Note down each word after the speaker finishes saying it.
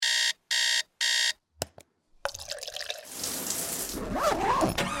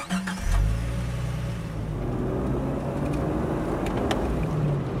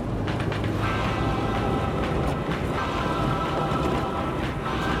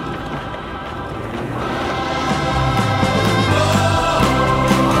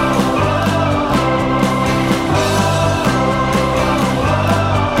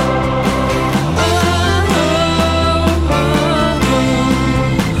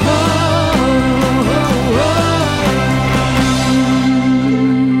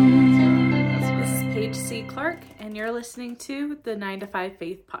to the 9 to 5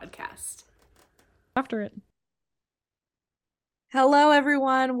 Faith podcast. After it. Hello,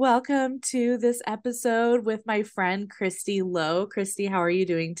 everyone. Welcome to this episode with my friend Christy Lowe. Christy, how are you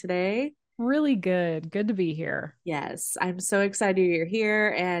doing today? Really good. Good to be here. Yes, I'm so excited you're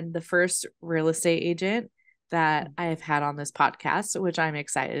here and the first real estate agent that I have had on this podcast, which I'm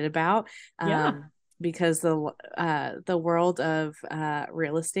excited about. Yeah. Because the world of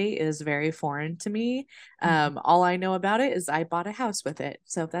real estate is very foreign to me. All I know about it is I bought a house with it,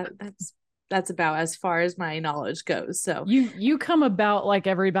 so that's about as far as my knowledge goes. So You come about like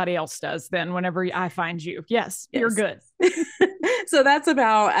everybody else does then whenever I find you. Yes, you're yes. good. So that's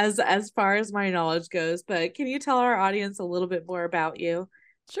about as far as my knowledge goes. But can you tell our audience a little bit more about you?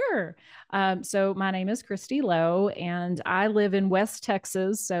 Sure. So my name is Christy Lowe and I live in West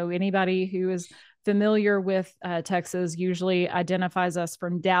Texas. So anybody who is familiar with Texas usually identifies us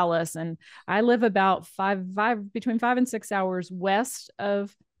from Dallas. And I live about between 5 and 6 hours west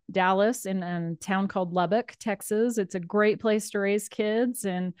of Dallas in a town called Lubbock, Texas. It's a great place to raise kids.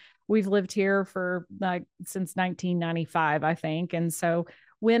 And we've lived here for like since 1995, I think. And so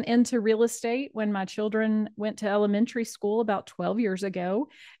went into real estate when my children went to elementary school about 12 years ago,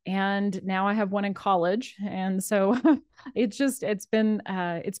 and now I have one in college. And so it's been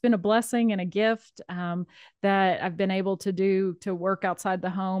a blessing and a gift that I've been able to do, to work outside the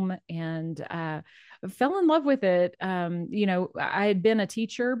home, and fell in love with it. I had been a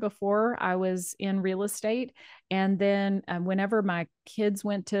teacher before I was in real estate. And then whenever my kids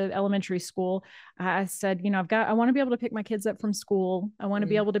went to elementary school, I said, I want to be able to pick my kids up from school. I want to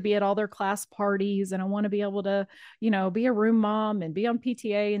be able to be at all their class parties, and I want to be able to, be a room mom and be on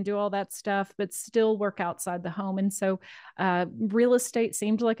PTA and do all that stuff, but still work outside the home. And so real estate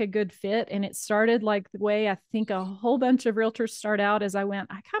seemed like a good fit. And it started like the way I think a whole bunch of realtors start out. As I kind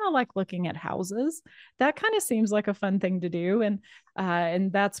of like looking at houses. That kind of seems like a fun thing to do.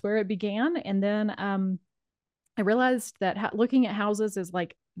 And that's where it began. And then I realized that looking at houses is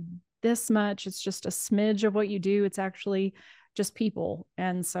like this much. It's just a smidge of what you do. It's actually just people.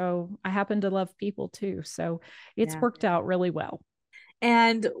 And so I happen to love people too. So it's Yeah. worked out really well.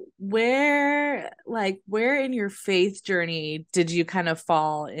 And where in your faith journey did you kind of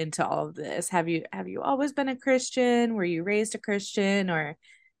fall into all of this? Have you always been a Christian? Were you raised a Christian or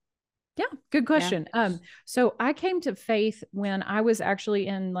Yeah, good yeah? question. So I came to faith when I was actually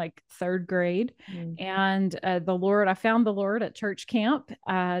in like third grade, Mm. and I found the Lord at church camp,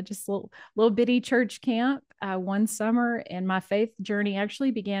 just a little bitty church camp one summer, and my faith journey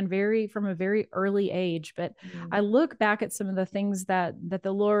actually began from a very early age. But Mm. I look back at some of the things that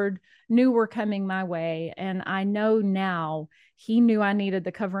the Lord knew were coming my way, and I know now He knew I needed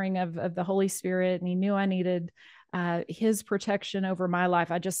the covering of the Holy Spirit, and He knew I needed his protection over my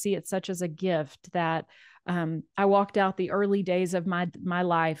life. I just see it such as a gift that I walked out the early days of my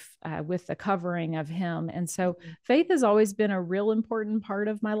life with the covering of him. And so faith has always been a real important part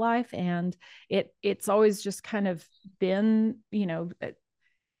of my life. And it's always just kind of been,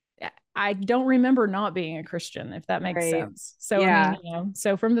 I don't remember not being a Christian, if that makes Right. sense. So, I mean, Yeah.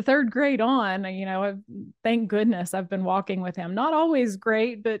 so from the third grade on, thank goodness I've been walking with him. Not always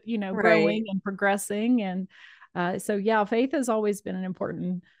great, but, Right. growing and progressing. And so, yeah, faith has always been an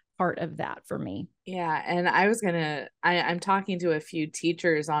important part of that for me. Yeah, and I'm talking to a few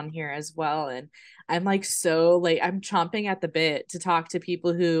teachers on here as well, and I'm like so like I'm chomping at the bit to talk to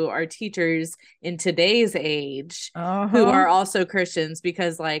people who are teachers in today's age who Uh-huh. are also Christians,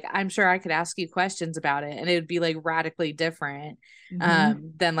 because like I'm sure I could ask you questions about it and it would be like radically different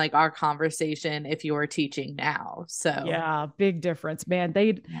Mm-hmm. than like our conversation if you were teaching now. So, Yeah, big difference, man.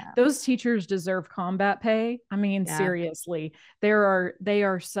 yeah. Those teachers deserve combat pay. I mean, Yeah. seriously. They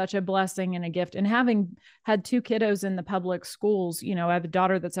are such a blessing and a gift. And having had two kiddos in the public schools, I have a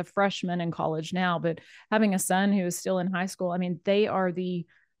daughter that's a freshman in college now, but having a son who is still in high school, I mean, they are the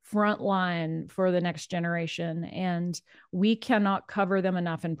front line for the next generation, and we cannot cover them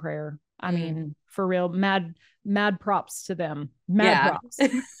enough in prayer. I Mm. mean, for real, mad props to them. Mad Yeah. props.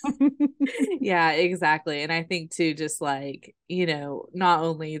 Yeah, exactly. And I think too, just like, not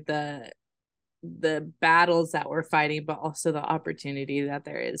only the battles that we're fighting, but also the opportunity that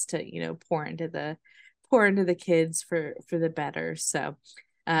there is to, pour into the kids for the better. So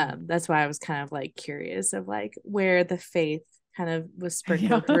that's why I was kind of like curious of like where the faith kind of was Yeah.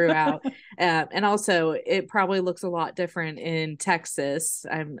 sprinkled throughout. And also it probably looks a lot different in Texas.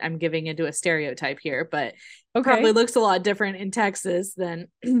 I'm giving into a stereotype here, but probably Okay. looks a lot different in Texas than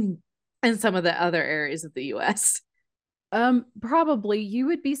in some of the other areas of the US. Probably you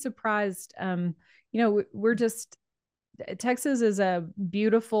would be surprised. We're just Texas is a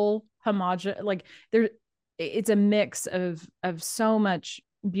beautiful homogeneous, like there it's a mix of so much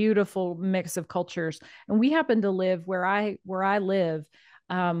beautiful mix of cultures. And we happen to live where I live.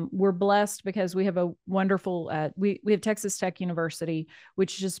 We're blessed because we have a wonderful we have Texas Tech University,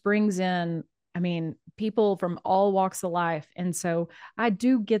 which just brings in, I mean, people from all walks of life. And so I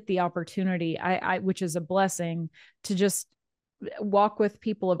do get the opportunity, I which is a blessing, to just walk with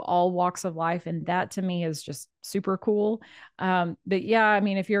people of all walks of life. And that to me is just super cool. But yeah, I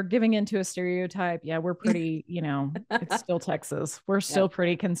mean, if you're giving into a stereotype, yeah, we're pretty, it's still Texas. We're still Yep.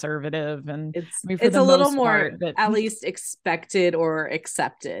 pretty conservative. And It's I mean, for it's the a little most more part, but at least expected or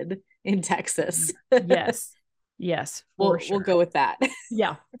accepted in Texas. yes, yes, for We'll sure. go with that.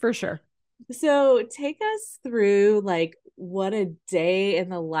 Yeah, for sure. So take us through like what a day in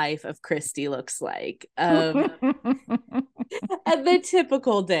the life of Christy looks like. The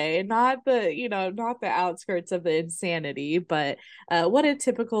typical day, not not the outskirts of the insanity, but what a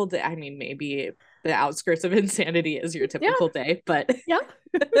typical day. I mean, maybe the outskirts of insanity is your Yeah, typical day, but yeah.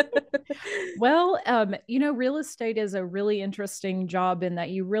 Well, real estate is a really interesting job in that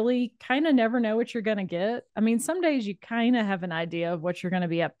you really kind of never know what you're going to get. I mean, some days you kind of have an idea of what you're going to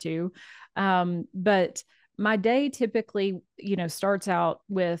be up to. But my day typically, starts out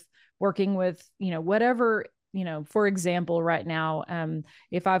with working with, whatever, for example, right now,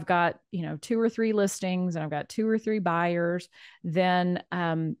 if I've got, two or three listings and I've got two or three buyers, then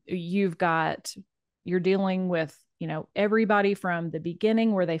you're dealing with, everybody from the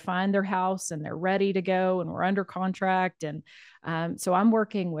beginning where they find their house and they're ready to go and we're under contract. And so I'm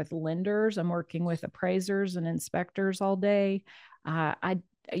working with lenders, I'm working with appraisers and inspectors all day. I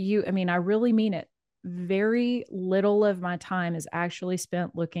really mean it. Very little of my time is actually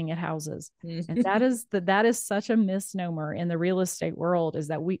spent looking at houses. And that is such a misnomer in the real estate world, is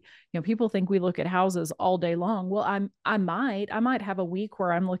that people think we look at houses all day long. Well, I might have a week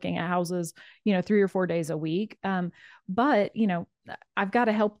where I'm looking at houses, 3 or 4 days a week. But I've got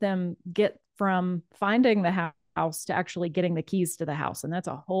to help them get from finding the house to actually getting the keys to the house. And that's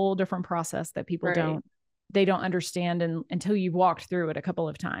a whole different process that people right. don't understand until you've walked through it a couple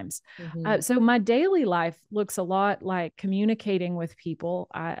of times. Mm-hmm. So my daily life looks a lot like communicating with people.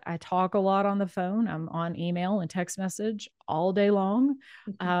 I talk a lot on the phone. I'm on email and text message all day long.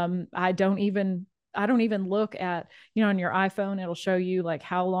 I don't even look at, on your iPhone, it'll show you like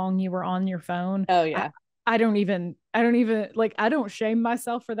how long you were on your phone. Oh yeah. I don't even like, I don't shame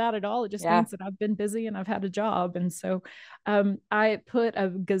myself for that at all. It just means that I've been busy and I've had a job. And so I put a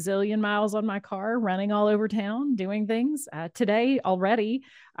gazillion miles on my car running all over town doing things. Today already,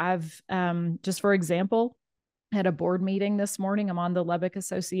 I've just for example, had a board meeting this morning. I'm on the Lubbock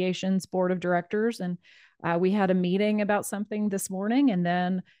Association's board of directors, and we had a meeting about something this morning. And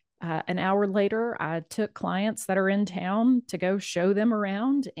then an hour later, I took clients that are in town to go show them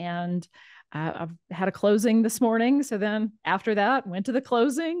around. And I've had a closing this morning. So then after that, went to the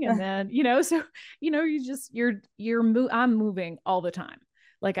closing, and then, I'm moving all the time.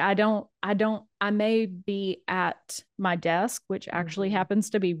 Like I may be at my desk, which actually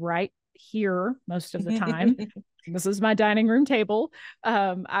happens to be right here most of the time. This is my dining room table.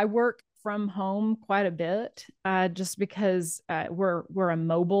 I work from home quite a bit, just because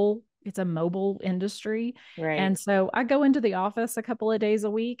it's a mobile industry. Right. And so I go into the office a couple of days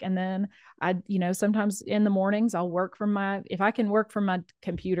a week, and then sometimes in the mornings if I can work from my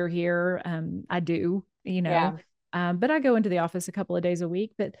computer here, I do, Yeah. but I go into the office a couple of days a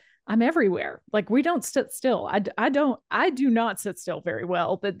week, but I'm everywhere. Like, we don't sit still. I do not sit still very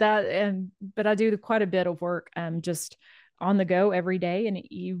well, but I do quite a bit of work, just on the go every day. And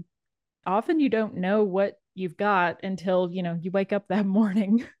you don't know what you've got until, you wake up that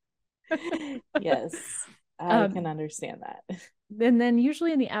morning. Yes, I can understand that. And then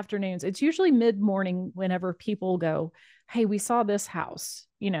usually in the afternoons, it's usually mid-morning whenever people go, hey, we saw this house,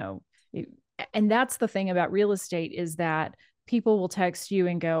 and that's the thing about real estate, is that people will text you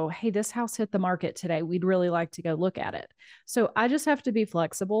and go, hey, this house hit the market today. We'd really like to go look at it. So I just have to be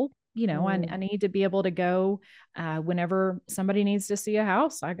flexible. I need to be able to go whenever somebody needs to see a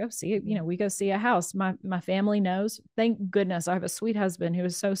house. I go see it. We go see a house. My family knows. Thank goodness I have a sweet husband who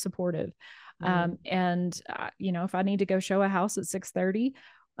is so supportive. And if I need to go show a house at 6:30,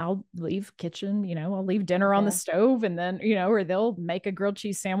 I'll leave kitchen, I'll leave dinner on the stove, and then, or they'll make a grilled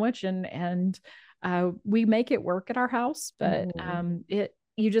cheese sandwich, and we make it work at our house. But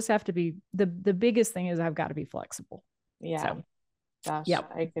you just have to be, the biggest thing is I've got to be flexible. Yeah. So, gosh,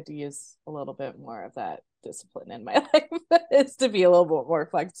 yep. I could use a little bit more of that discipline in my life, is to be a little bit more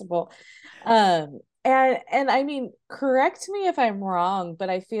flexible. And I mean, correct me if I'm wrong, but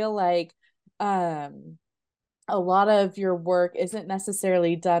I feel like a lot of your work isn't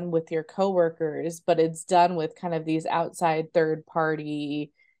necessarily done with your coworkers, but it's done with kind of these outside third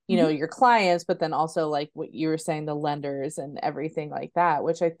party, Mhm. your clients, but then also like what you were saying, the lenders and everything like that,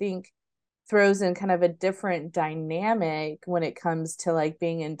 which I think throws in kind of a different dynamic when it comes to like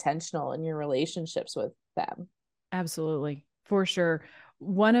being intentional in your relationships with them. Absolutely, for sure.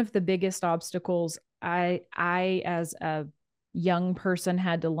 One of the biggest obstacles I as a young person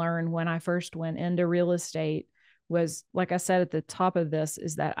had to learn when I first went into real estate was, like I said at the top of this,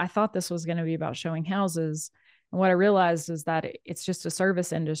 is that I thought this was going to be about showing houses. And what I realized is that it's just a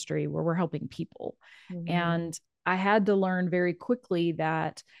service industry where we're helping people. Mm-hmm. And I had to learn very quickly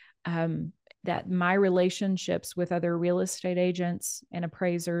that um, that my relationships with other real estate agents and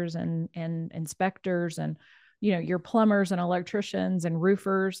appraisers and inspectors and your plumbers and electricians and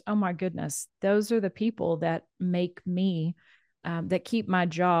roofers, oh my goodness, those are the people that make me that keep my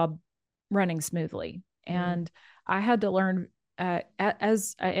job running smoothly. Mm-hmm. And I had to learn and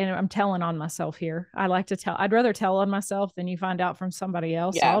I'm telling on myself here. I like to tell, I'd rather tell on myself than you find out from somebody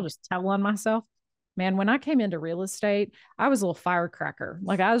else. So Yeah. I'll just tell on myself. Man, when I came into real estate, I was a little firecracker.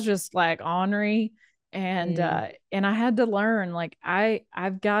 Like I was just like ornery, Mm-hmm. and I had to learn, like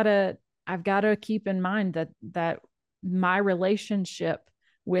I've got to keep in mind that my relationship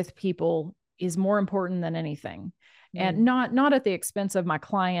with people is more important than anything, and not at the expense of my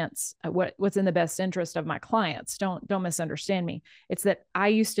clients. What's in the best interest of my clients, don't misunderstand me. It's that I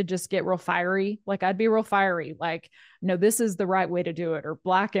used to just get real fiery. Like I'd be real fiery, like, no, this is the right way to do it, or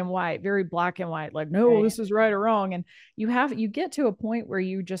black and white, very black and white, like, no, Right. this is right or wrong. And you get to a point where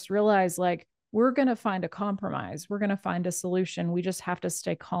you just realize, like, we're going to find a compromise. We're going to find a solution. We just have to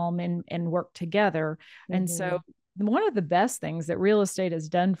stay calm and work together. And so, Mm-hmm. one of the best things that real estate has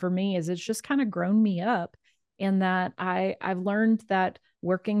done for me is it's just kind of grown me up in that I've learned that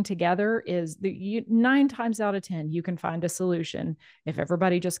working together is 9 times out of 10, you can find a solution if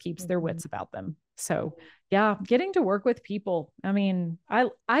everybody just keeps their Mm-hmm. wits about them. So yeah, getting to work with people. I mean,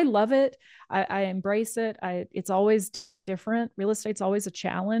 I love it. I embrace it. It's always different. Real estate's always a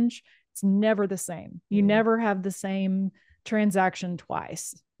challenge. It's never the same. You Mm-hmm. never have the same transaction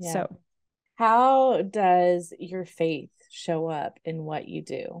twice. Yeah. So How does your faith show up in what you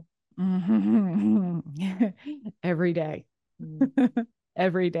do? every day, Mm.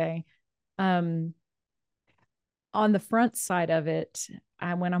 every day. Um, on the front side of it,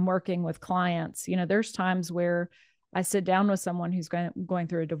 when I'm working with clients, there's times where I sit down with someone who's going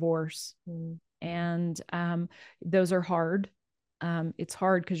through a divorce, Mm. and those are hard. It's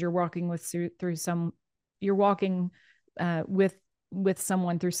hard because you're walking with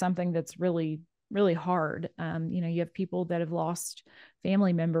someone through something that's really really hard. You have people that have lost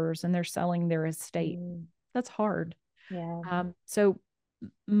family members and they're selling their estate. Mm. That's hard. Yeah. So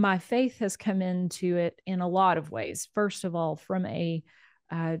my faith has come into it in a lot of ways. First of all, from a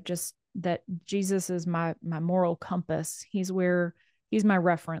just that Jesus is my moral compass. He's my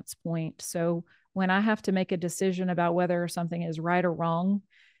reference point. So when I have to make a decision about whether something is right or wrong,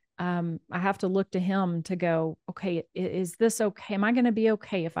 I have to look to him to go, okay, is this okay? Am I going to be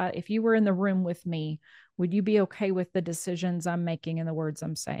okay if you were in the room with me? Would you be okay with the decisions I'm making and the words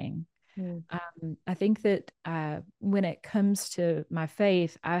I'm saying? Mm. I think that when it comes to my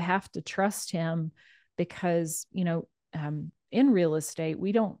faith, I have to trust him because, in real estate,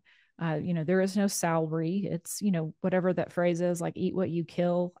 we don't, there is no salary. It's, whatever that phrase is, like eat what you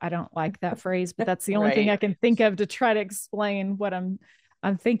kill. I don't like that phrase, but that's the only thing I Right. can think of to try to explain what I'm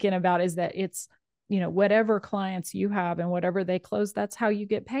thinking about, is that it's, whatever clients you have and whatever they close, that's how you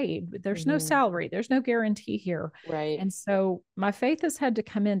get paid. There's no Mm-hmm. salary, there's no guarantee here. Right. And so my faith has had to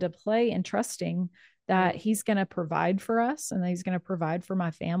come into play in trusting that Mm. he's going to provide for us and that he's going to provide for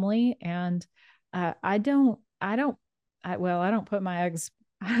my family. And I don't put my eggs,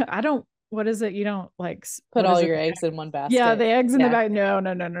 I don't, what is it? You don't like, Put what all is it? your eggs in one Yeah, basket. the eggs in the Yeah. bag. No,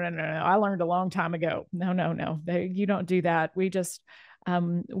 no, no, no, no, no, no. I learned a long time ago. No, no, no. You don't do that.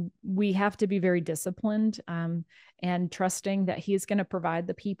 Um, we have to be very disciplined, and trusting that he is going to provide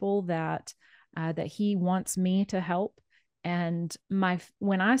the people that he wants me to help. And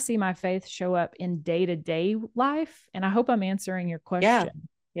when I see my faith show up in day to day life, and I hope I'm answering your Yeah. question,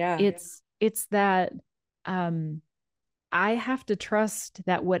 Yeah. it's that um, I have to trust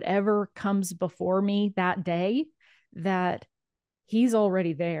that whatever comes before me that day, that he's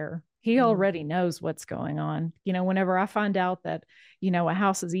already there. He Mm. already knows what's going on. Whenever I find out that, a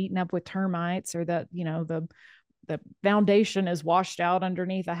house is eaten up with termites, or that, the foundation is washed out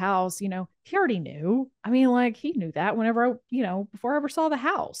underneath a house, he already knew. I mean, like, he knew that whenever before I ever saw the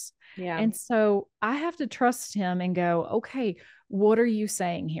house. Yeah. And so I have to trust him and go, okay, what are you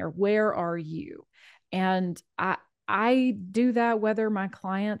saying here? Where are you? And I do that whether my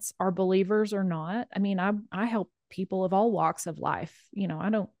clients are believers or not. I mean, I help people of all walks of life. You know, I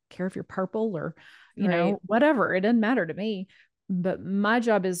don't care if you're purple or, you Right. know, whatever. It doesn't matter to me. But my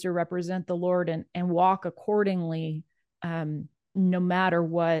job is to represent the Lord and walk accordingly, no matter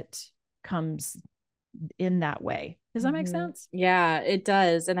what comes in that way. Does that make sense? Yeah, it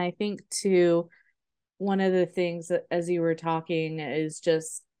does. And I think too, one of the things that, as you were talking, is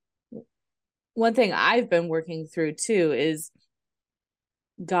just one thing I've been working through too is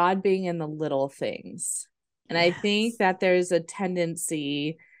God being in the little things. And I think Yes. that there's a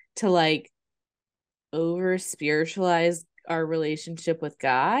tendency to like over spiritualize our relationship with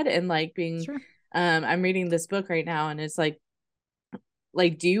God and like being Sure. I'm reading this book right now and it's like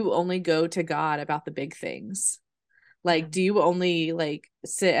do you only go to God about the big things? Yeah. Like do you only like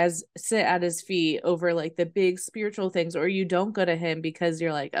sit at his feet over like the big spiritual things, or you don't go to him because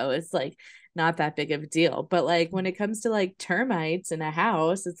you're like, oh, it's like not that big of a deal. But like when it comes to like termites in a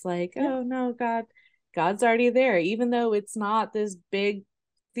house, it's like, Yeah. oh no, God's already there, even though it's not this big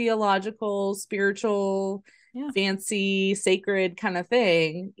theological, spiritual, Yeah. fancy, sacred kind of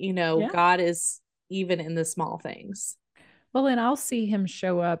thing. Yeah. God is even in the small things. Well, and I'll see him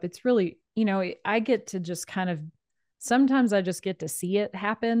show up. It's really, you know, I get to just kind of sometimes I just get to see it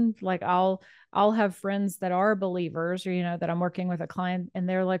happen. Like I'll have friends that are believers or, you know, that I'm working with a client and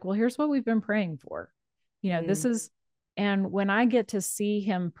they're like, well, here's what we've been praying for. You know, this Mm, is, and when I get to see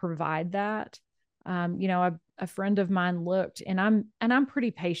him provide that, you know, a friend of mine looked and I'm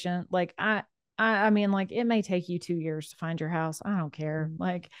pretty patient. Like I mean, like it may take you 2 years to find your house. I don't care. mm,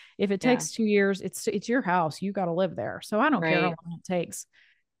 Like if it yeah, takes 2 years, it's your house. You got to live there. So I don't care how right. long it takes.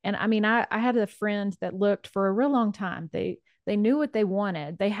 And I mean, I had a friend that looked for a real long time. They knew what they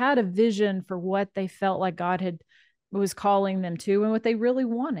wanted. They had a vision for what they felt like God had was calling them to and what they really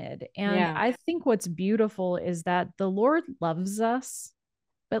wanted. And Yeah. I think what's beautiful is that the Lord loves us,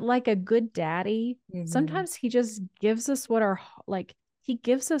 but like a good daddy, Hmm. sometimes he just gives us what our like he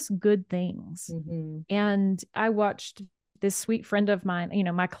gives us good things. Hmm. And I watched this sweet friend of mine, you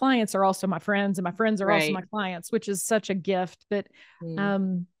know, my clients are also my friends and my friends are also my Right. clients, which is such a gift. But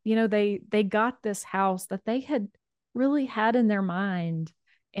Mm. you know, they got this house that they had really had in their mind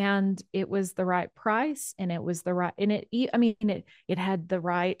and it was the right price and it was the right and I mean it had the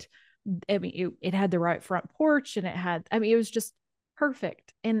right I mean it had the right front porch and it had I mean it was just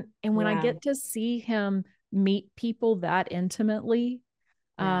perfect. And when I Yeah. get to see him meet people that intimately,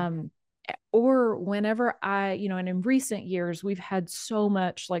 Yeah. um or whenever I, you know, and in recent years we've had so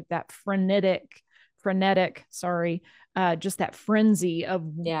much like that frenetic, sorry, just that frenzy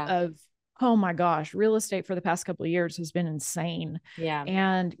Yeah. of oh my gosh, real estate for the past couple of years has been insane. Yeah.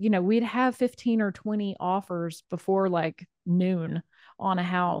 And you know, we'd have 15 or 20 offers before like noon on a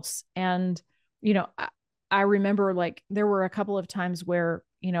house. And you know, I remember like there were a couple of times where,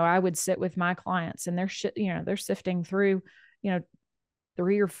 you know, I would sit with my clients and you know, they're sifting through, you know,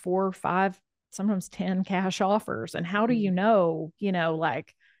 3 or 4 or 5, sometimes 10 cash offers. And how do Mm. you know,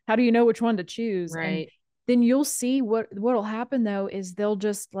 like, how do you know which one to choose? And Right. then you'll see what'll happen though is they'll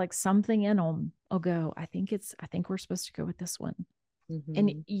just like something in them. I'll go, I think we're supposed to go with this one. And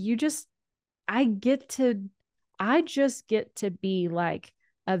Hmm. you just, I get to, I just get to be like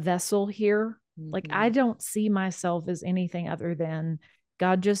a vessel here. Like I Hmm. don't see myself as anything other than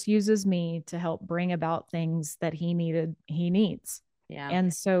God just uses me to help bring about things that he needs. Yeah.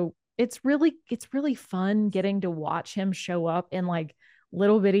 And so it's really fun getting to watch him show up in like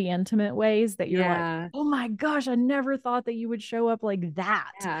little bitty intimate ways that you're like, Yeah. "Oh my gosh, I never thought that you would show up like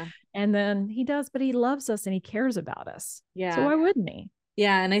that." Yeah. And then he does, but he loves us and he cares about us. So Yeah. why wouldn't he?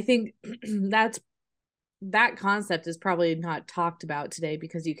 Yeah. And I think that concept is probably not talked about today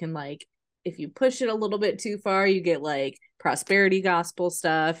because you can like if you push it a little bit too far, you get like prosperity gospel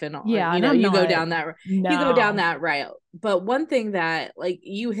stuff and Yeah, and I'm you go not down that no. route. But one thing that like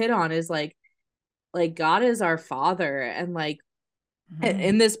you hit on is like God is our father, and like Mhm.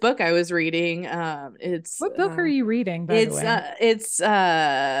 in this book I was reading, What book are you reading, by the way?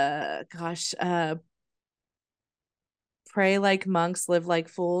 gosh, pray like monks, live like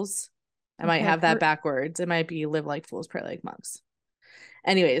fools. I might Okay, I've have that heard. backwards. It might be live like fools, pray like monks.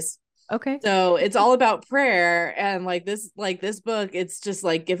 Anyways, Okay. so it's all about prayer, and like this book, it's just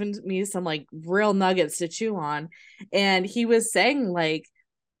like giving me some like real nuggets to chew on. And he was saying like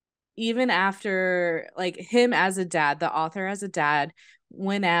even after like him as a dad, the author as a dad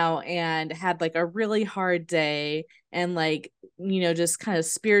went out and had like a really hard day and like just kind of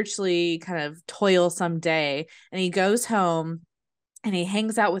spiritually kind of toilsome day, and he goes home and he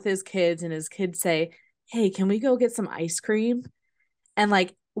hangs out with his kids, and his kids say, hey, can we go get some ice cream? And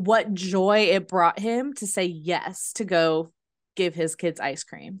like what joy it brought him to say yes to go give his kids ice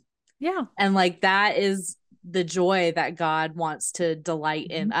cream. Yeah. And like that is the joy that God wants to delight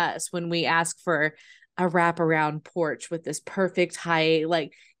in us when we ask for a wraparound porch with this perfect height.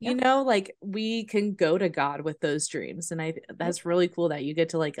 Like, Yep. like we can go to God with those dreams. And Yep. that's really cool that you get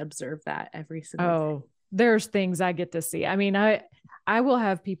to like observe that every single day. Oh, there's things I get to see. I mean, I will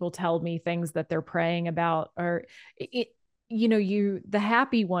have people tell me things that they're praying about, or it, the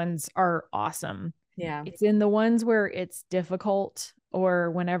happy ones are awesome. Yeah. It's in the ones where it's difficult,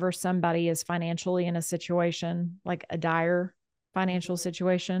 or whenever somebody is financially in a situation, like a dire financial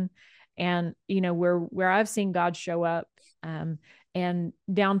situation. And, where I've seen God show up, and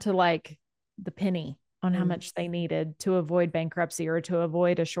down to like the penny on how much they needed to avoid bankruptcy or to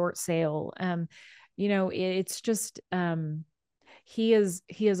avoid a short sale. It's just, he is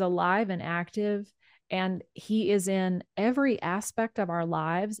alive and active, and he is in every aspect of our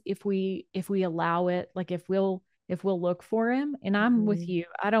lives if we allow it, like if we'll look for him. And I'm with you.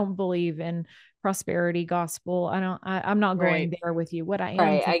 I don't believe in prosperity gospel. I'm not going Right. there with you. What I am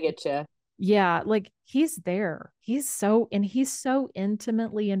Right. I thinking, get you. yeah, like he's there. He's so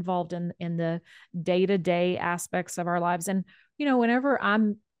intimately involved in the day-to-day aspects of our lives. And whenever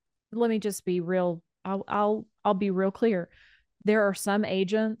let me just be real. I'll be real clear. There are some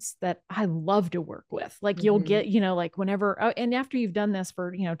agents that I love to work with. Like you'll get, like whenever, and after you've done this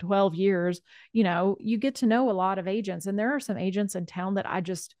for, 12 years, you get to know a lot of agents. And there are some agents in town that I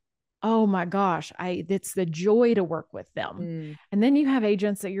just, oh my gosh, it's the joy to work with them. And then you have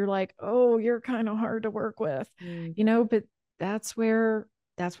agents that you're like, oh, you're kind of hard to work with, but that's where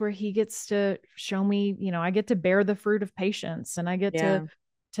he gets to show me, I get to bear the fruit of patience, and I get Yeah.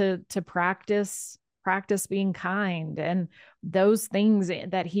 to practice being kind, and those things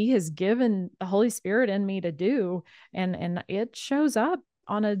that he has given the Holy Spirit in me to do. And it shows up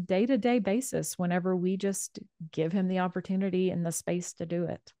on a day-to-day basis whenever we just give him the opportunity and the space to do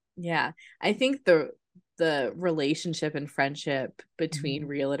it. Yeah. I think the relationship and friendship between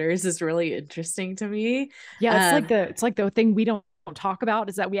realtors is really interesting to me. Yeah, Um, it's like the thing we don't talk about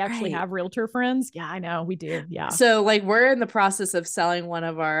is that we actually right. have realtor friends. Yeah, I know we do. Yeah. So like we're in the process of selling one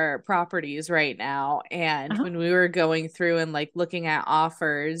of our properties right now. And Uh-huh. when we were going through and like looking at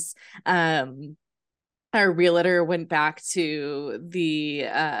offers, um, our realtor went back to the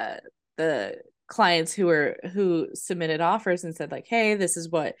clients who submitted offers and said like, hey, this is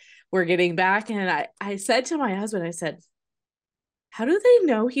what we're getting back. And I said to my husband, I said, how do they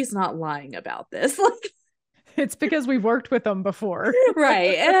know he's not lying about this? Like, It's because we've worked with them before.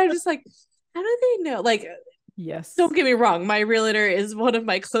 right. And I'm just like, how do they know? Like, Yes. don't get me wrong, my realtor is one of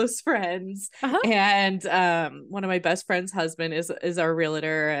my close friends. Uh-huh. And one of my best friend's husband is our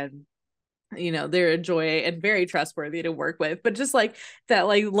realtor, and they're a joy and very trustworthy to work with. But just like that,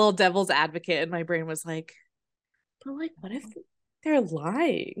 like little devil's advocate in my brain was like, but like, what if they're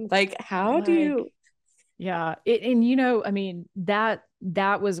lying? Like, how do Like, you? yeah. And I mean, that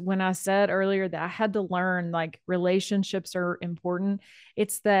was when I said earlier that I had to learn, like, relationships are important.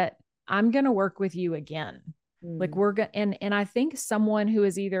 It's that I'm going to work with you again. Like we're going, and I think someone who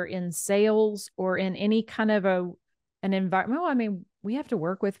is either in sales or in any kind of an environment, well, I mean, we have to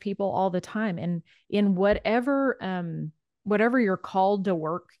work with people all the time, and in whatever you're called to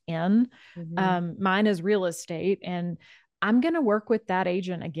work in. Mine is real estate, and I'm going to work with that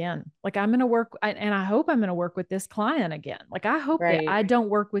agent again. Like I'm going to work, and I hope I'm going to work with this client again. Like I hope that Right. I don't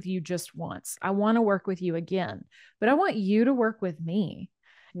work with you just once. I want to work with you again, but I want you to work with me.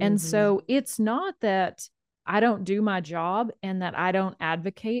 And so it's not that I don't do my job and that I don't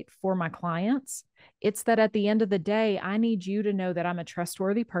advocate for my clients. It's that at the end of the day, I need you to know that I'm a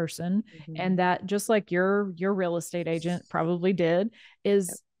trustworthy person, and that just like your real estate agent probably did,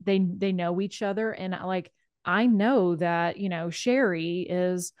 is they know each other. And like, I know that, Sherry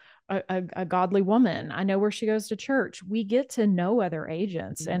is a godly woman. I know where she goes to church. We get to know other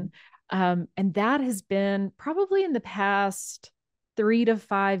agents. And that has been probably in the past 3 to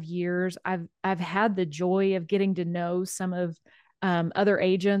 5 years. I've had the joy of getting to know some of other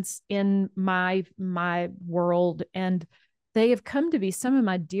agents in my world, and they have come to be some of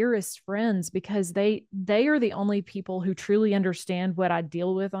my dearest friends because they are the only people who truly understand what I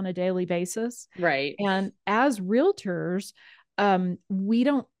deal with on a daily basis. Right. And as realtors, we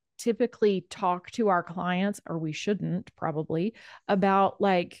don't typically talk to our clients, or we shouldn't probably, about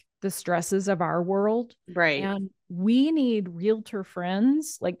like the stresses of our world. Right. And we need realtor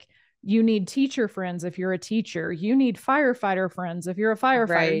friends. Like, you need teacher friends if you're a teacher. You need firefighter friends if you're a firefighter.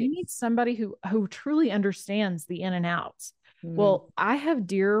 Right. You need somebody who truly understands the in and outs. Mm. Well, I have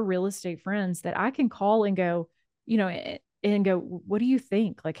dear real estate friends that I can call and go, you know, and go, what do you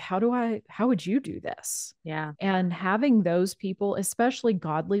think? Like, how would you do this? Yeah. And having those people, especially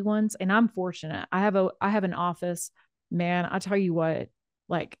godly ones, and I'm fortunate. I have an office, man. I tell you what,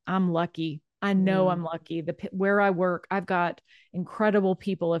 like I'm lucky. I know Mm, I'm lucky. Where I work, I've got incredible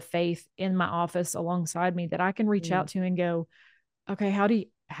people of faith in my office alongside me that I can reach mm, out to and go, okay,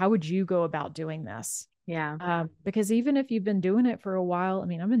 how would you go about doing this? yeah. Because even if you've been doing it for a while, I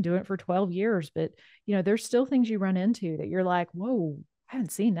mean, I've been doing it for 12 years, but there's still things you run into that you're like, whoa, I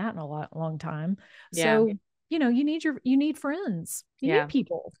haven't seen that in long time. Yeah. So, you need friends, you need Yeah.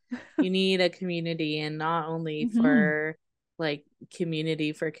 people. You need a community, and not only Mm-hmm. for like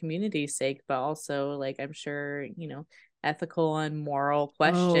community for community's sake, but also like I'm sure, ethical and moral Oh,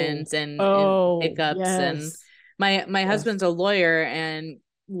 questions and oh, hiccups. And yes. my Yes. husband's a lawyer, and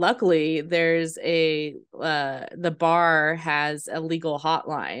luckily there's the bar has a legal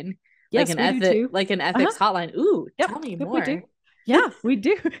hotline, Yes, we do too. like an Uh-huh. ethics hotline. Ooh, Yep. tell me Yep, we do. more. Yeah, we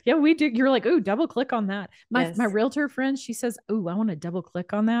do. Yeah, we do. You're like, ooh, double click on that. My Yes. realtor friend, she says, ooh, I want to double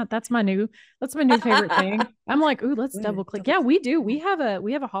click on that. That's my new favorite thing. I'm like, ooh, let's double click. Double Yeah, click. we do. Yeah.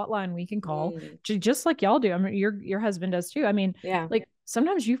 We have a hotline we can call, Mm, just like y'all do. I mean, your husband does too. I mean, yeah. like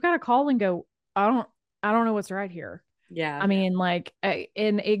sometimes you've got to call and go, I don't I don't know what's right here. Yeah. I mean, like,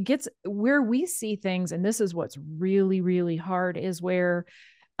 and it gets where we see things, and this is what's really, really hard is where,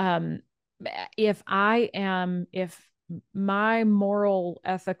 um, if my moral,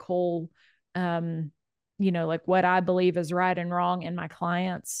 ethical, um, like what I believe is right and wrong, and my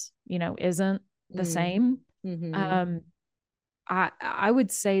clients, isn't the Mm, same, mm-hmm. um, I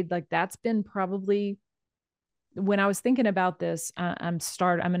would say like that's been probably when I was thinking about this. I'm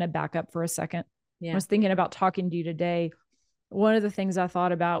going to back up for a second. I Yeah. was thinking about talking to you today. One of the things I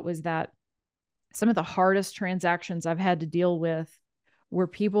thought about was that some of the hardest transactions I've had to deal with were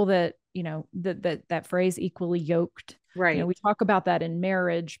people that, that phrase equally yoked. Right. We talk about that in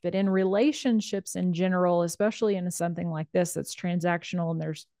marriage, but in relationships in general, especially in something like this that's transactional and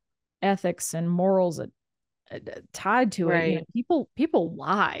there's ethics and morals tied to it, Right. people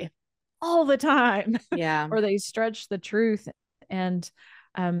lie all the time Yeah. or they stretch the truth. And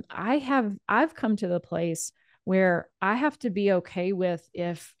I've come to the place where I have to be okay with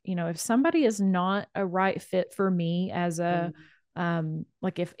if somebody is not a right fit for me as a Mm,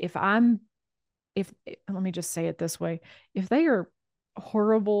 like if I'm if let me just say it this way, if they are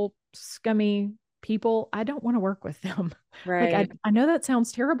horrible, scummy people, I don't want to work with them. Like right. I know that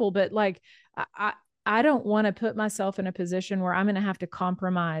sounds terrible, but like I I I don't want to put myself in a position where I'm going to have to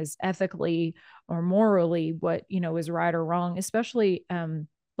compromise ethically or morally what, is right or wrong, especially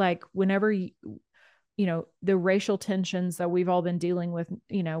like whenever the racial tensions that we've all been dealing with,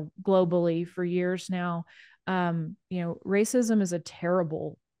 globally for years now. Racism is a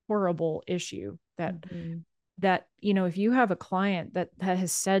terrible, horrible issue Mm-hmm. if you have a client that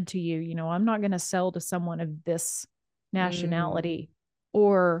has said to you, I'm not going to sell to someone of this Mm, nationality,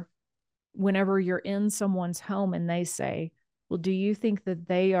 or whenever you're in someone's home and they say, well, do you think that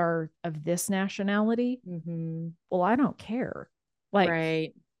they are of this nationality? mm-hmm. Well, I don't care. Like,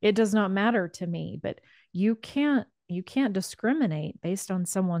 Right. it does not matter to me, but you can't discriminate based on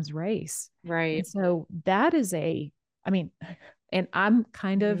someone's race. And Right. so that is I mean, and I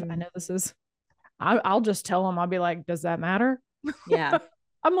Mm, know this is, I'll just tell them, I'll be like, does that matter? yeah.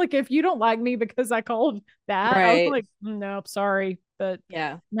 I'm like, if you don't like me because I called that, I was Right. like, nope, sorry. But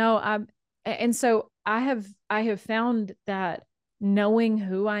Yeah. no, and so I have found that knowing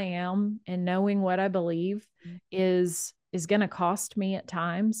who I am and knowing what I believe is going to cost me at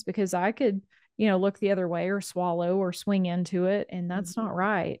times, because I could, look the other way or swallow or swing into it. And that's Mm-hmm. not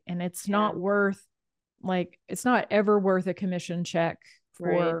right. And it's Yeah. not worth, like, it's not ever worth a commission check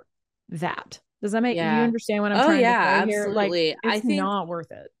Right. for that. Does that make you Yeah. understand what I'm Oh trying to yeah, say here? Like, absolutely. it's not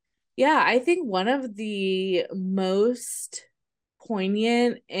worth it. Yeah, I think one of the most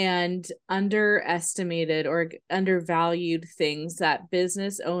poignant and underestimated or undervalued things that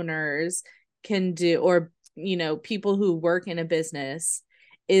business owners can do, or people who work in a business,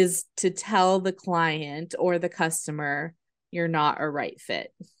 is to tell the client or the customer, you're not a right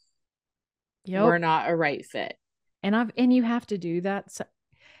fit. We're Yep. not a right fit. And you have to do that. So,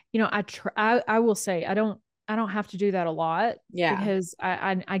 I will say I don't have to do that a lot, Yeah. because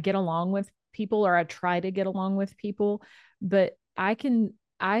I get along with people, or I try to get along with people, but I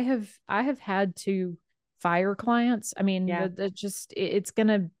have had to fire clients. I mean, Yeah. that just it's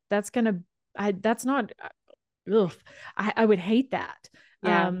gonna that's gonna I that's not ugh, I would hate that.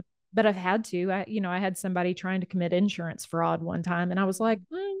 Yeah. But I've had to. I had somebody trying to commit insurance fraud one time, and I was like,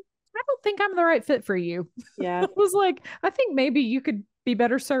 I don't think I'm the right fit for you. Yeah. I was like, I think maybe you could be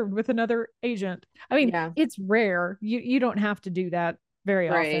better served with another agent. I mean, Yeah. it's rare. You don't have to do that very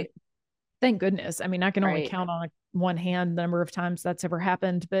often. Right. Thank goodness. I mean, I can only Right. count on one hand the number of times that's ever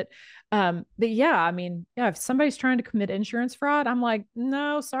happened. But yeah, I mean, yeah, if somebody's trying to commit insurance fraud, I'm like,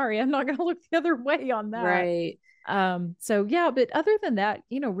 no, sorry, I'm not going to look the other way on that. Right. So yeah, but other than that,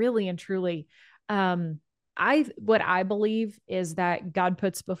 really and truly, what I believe is that God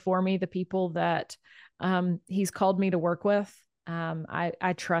puts before me the people that He's called me to work with.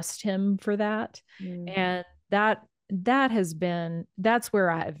 I trust Him for that, Mm. and that's where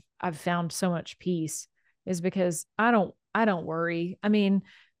I've found so much peace, is because I don't worry. I mean,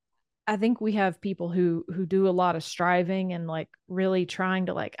 I think we have people who do a lot of striving and like really trying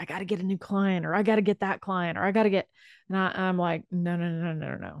to, like, I got to get a new client, or I got to get that client, or I got to get, and I'm like, no, no, no,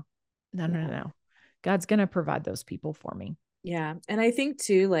 no, no, no, no, Yeah. no. God's going to provide those people for me. Yeah. And I think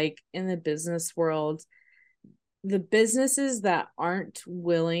too, like in the business world, the businesses that aren't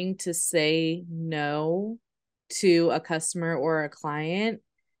willing to say no to a customer or a client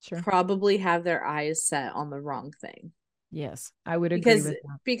Sure. probably have their eyes set on the wrong thing. Yes, I would agree because with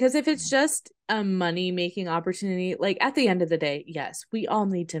that. because if it's just a money making opportunity, like at the end of the day, yes, we all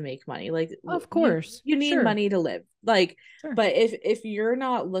need to make money. Like Of you course. you need Sure. money to live, like, Sure. but if you're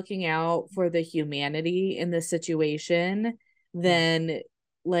not looking out for the humanity in the situation, Yeah. then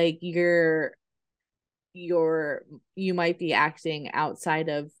like you're you might be acting outside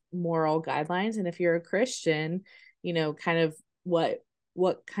of moral guidelines. And if you're a Christian, kind of what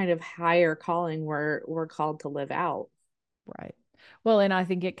kind of higher calling we're called to live out. Right. Well, and I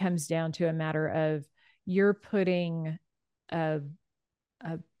think it comes down to a matter of you're putting a,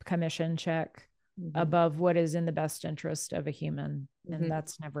 a commission check Mm-hmm. above what is in the best interest of a human, and Mm-hmm.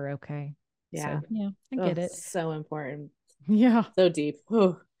 that's never okay. Yeah. So, yeah, I Oh, get it. so important. Yeah. So deep.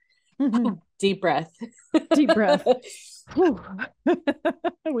 Oh, deep breath. Deep breath.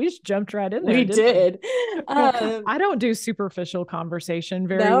 We just jumped right in there, We didn't we? did. Um, I don't do superficial conversation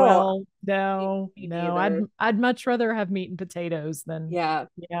very no, well. No, me no. I'd neither. I'd much rather have meat and potatoes than, Yeah.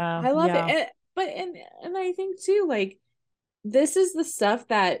 yeah, I love it. yeah. And I think too, like this is the stuff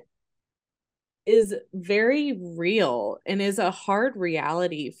that is very real and is a hard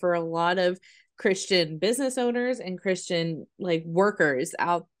reality for a lot of Christian business owners and Christian like workers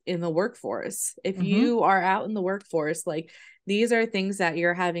out in the workforce. If Mm-hmm. you are out in the workforce, like these are things that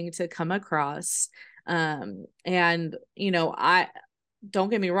you're having to come across. And I don't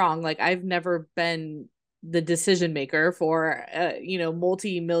get me wrong, like I've never been the decision maker for a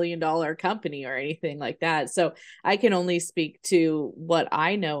multi-million dollar company or anything like that, so I can only speak to what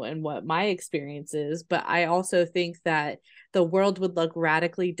I know and what my experience is. But I also think that the world would look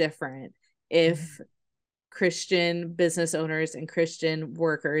radically different if Mm-hmm. Christian business owners and Christian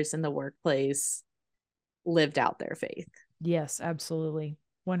workers in the workplace lived out their faith. Yes, absolutely.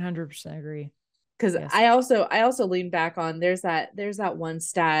 100% agree. Because Yes. I also lean back on there's that one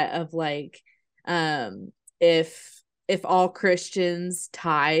stat of like, um if all Christians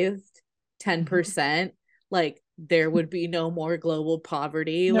tithed Mhm. 10%, like there would be no more global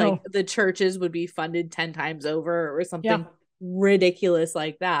poverty, like No. the churches would be funded 10 times over or Yeah. something ridiculous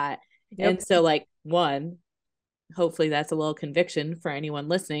like that. And Yep. so like, one, hopefully that's a little conviction for anyone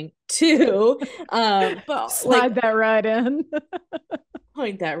listening. Two, but like, Slide that right in.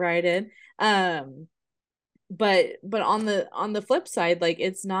 point that right in. um but on the flip side, like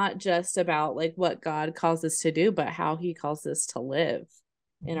it's not just about like what God calls us to do, but how he calls us to live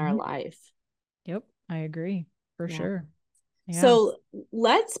in our Mhm. life. Yep. I agree for Yeah. sure. Yeah. So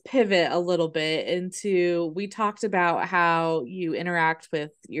let's pivot a little bit into, we talked about how you interact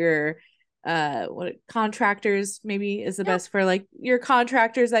with your what contractors, maybe is the Yeah. best, for like your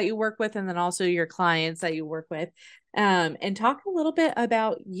contractors that you work with and then also your clients that you work with, and talk a little bit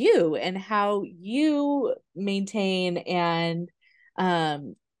about you and how you maintain and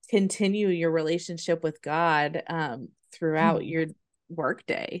um continue your relationship with God throughout your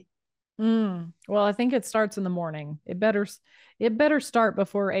workday. Well, I think it starts in the morning. It better start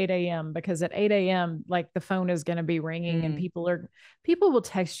before 8 a.m. because at 8 a.m., like the phone is going to be ringing and Mm, people will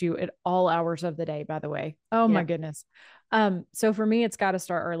text you at all hours of the day, by the way. Oh my yeah. goodness. So for me, it's got to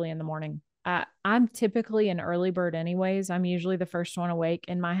start early in the morning. I'm typically an early bird anyways. I'm usually the first one awake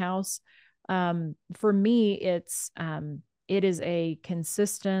in my house. For me, it is a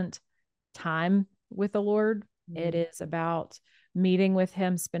consistent time with the Lord. It Mm, is about meeting with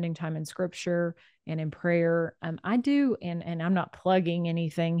him, spending time in scripture and in prayer. I do, and I'm not plugging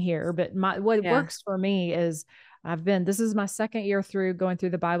anything here, but what yeah. works for me is this is my second year through going through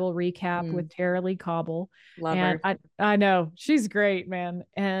the Bible recap with Tara Lee Cobble. Love And her. I know she's great, man.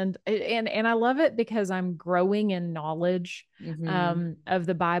 And I love it because I'm growing in knowledge of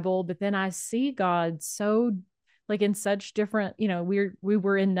the Bible, but then I see God so like in such different, we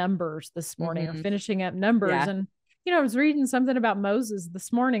were in Numbers this morning or finishing up Numbers. Yeah. And, I was reading something about Moses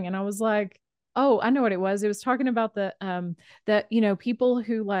this morning and I was like, oh, I know what it was. It was talking about that, people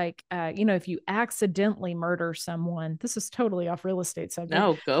who like, if you accidentally murder someone, this is totally off real estate subject.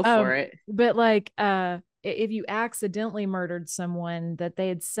 No, go for it. But like, if you accidentally murdered someone, that they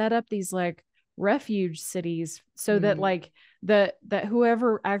had set up these like refuge cities so that like that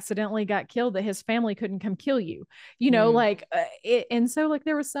whoever accidentally got killed, that his family couldn't come kill you, and so like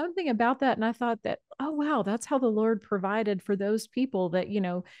there was something about that, and I thought that, oh wow, that's how the Lord provided for those people, that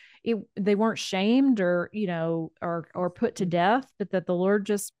they weren't shamed or or put to death, but that the Lord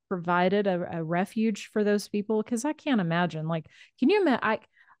just provided a refuge for those people. Because I can't imagine, like, can you imagine?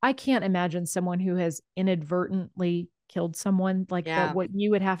 I can't imagine someone who has inadvertently killed someone, like that, what you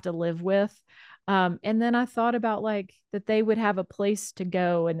would have to live with. And then I thought about like that they would have a place to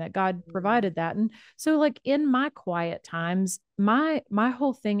go and that God provided that. And so like in my quiet times, my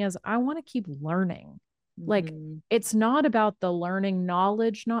whole thing is I want to keep learning. Like it's not about the learning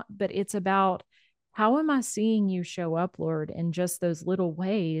knowledge, but it's about how am I seeing you show up, Lord, in just those little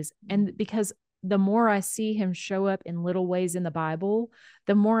ways. And because the more I see him show up in little ways in the Bible,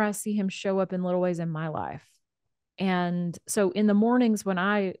 the more I see him show up in little ways in my life. And so in the mornings when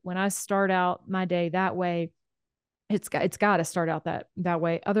I start out my day that way, it's got to start out that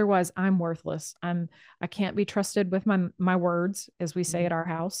way. Otherwise, I'm worthless. I can't be trusted with my words, as we say at our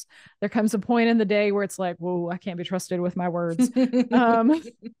house. There comes a point in the day where it's like, whoa, I can't be trusted with my words. I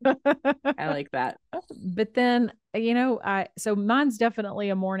like that. But then, so mine's definitely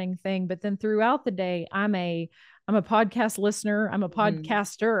a morning thing. But then throughout the day, I'm a podcast listener. I'm a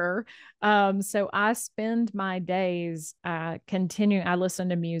podcaster. So I spend my days continuing. I listen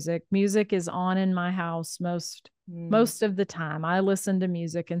to music. Music is on in my house most of the time. I listen to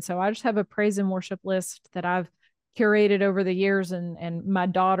music. And so I just have a praise and worship list that I've curated over the years. And my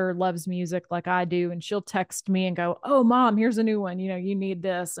daughter loves music like I do. And she'll text me and go, oh, Mom, here's a new one. You need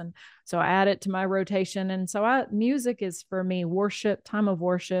this. And so I add it to my rotation. And so music is for me worship, time of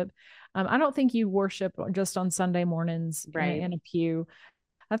worship. I don't think you worship just on Sunday mornings in a pew.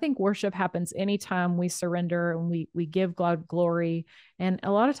 I think worship happens anytime we surrender and we give God glory. And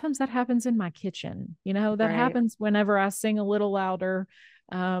a lot of times that happens in my kitchen. That happens whenever I sing a little louder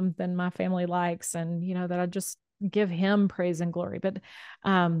than my family likes, and that I just give him praise and glory. But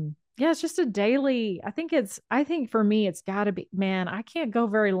it's just a daily, I think for me it's gotta be, man, I can't go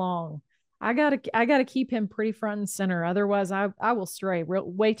very long. I gotta keep him pretty front and center. Otherwise I will stray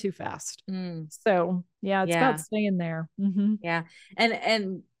way too fast. So it's about staying there. Yeah.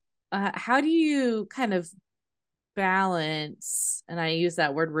 And how do you kind of balance, and I use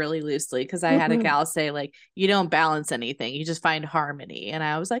that word really loosely because I had a gal say like, you don't balance anything, you just find harmony. And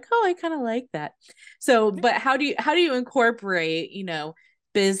I was like, oh, I kind of like that. So, but how do you incorporate,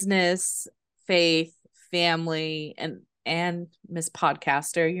 business, faith, family, and Miss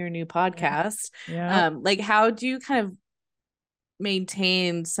Podcaster, your new podcast? Like how do you kind of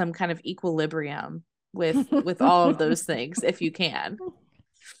maintain some kind of equilibrium with all of those things if you can?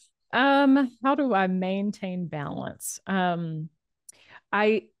 How do I maintain balance?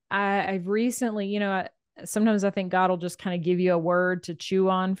 I've recently, sometimes I think God will just kind of give you a word to chew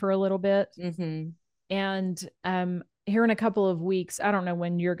on for a little bit. And here in a couple of weeks, I don't know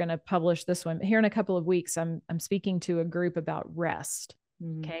when you're going to publish this one, but here in a couple of weeks, I'm speaking to a group about rest.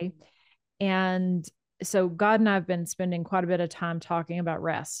 Okay. And so God and I have been spending quite a bit of time talking about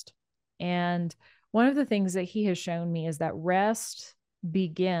rest. And one of the things that he has shown me is that rest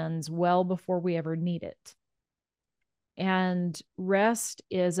begins well before we ever need it. And rest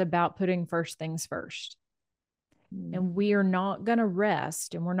is about putting first things first. And we are not going to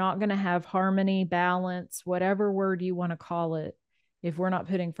rest, and we're not going to have harmony, balance, whatever word you want to call it, if we're not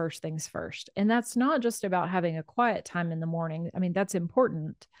putting first things first. And that's not just about having a quiet time in the morning. I mean, that's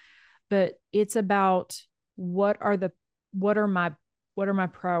important, but it's about what are my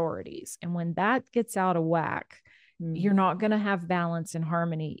priorities. And when that gets out of whack, you're not going to have balance and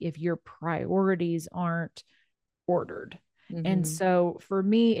harmony if your priorities aren't ordered. And so for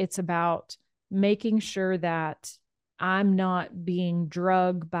me, it's about making sure that I'm not being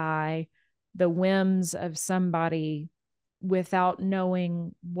drugged by the whims of somebody without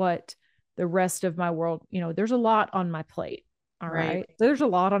knowing what the rest of my world, there's a lot on my plate. All right. There's a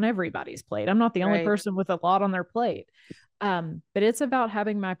lot on everybody's plate. I'm not the only person with a lot on their plate. But it's about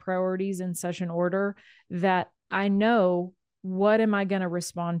having my priorities in such an order that I know, what am I going to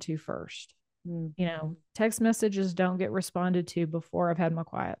respond to first? Mm. Text messages don't get responded to before I've had my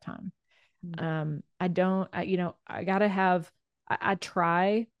quiet time. Mm. I don't, I gotta have, I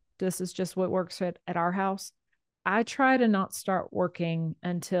try, this is just what works at our house. I try to not start working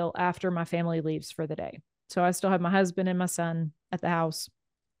until after my family leaves for the day. So I still have my husband and my son at the house,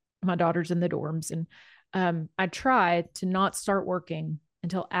 my daughter's in the dorms, and I try to not start working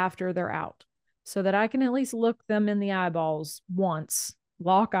until after they're out, so that I can at least look them in the eyeballs once,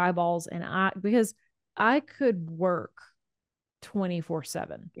 lock eyeballs, and because I could work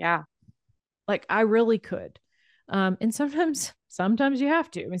 24/7. Yeah. Like I really could. And sometimes you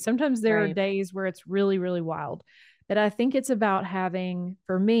have to. I mean, sometimes there are Right. days where it's really, really wild. But I think it's about having,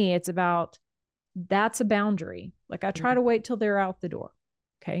 for me, it's about, that's a boundary. Like I try Mm. to wait till they're out the door.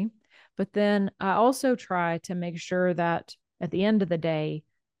 Okay. But then I also try to make sure that at the end of the day,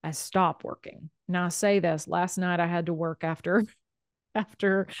 I stop working. Now I say this, last night I had to work after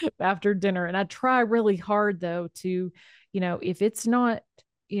after dinner, and I try really hard though to, if it's not,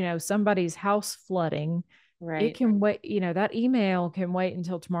 somebody's house flooding, it Right. can wait, that email can wait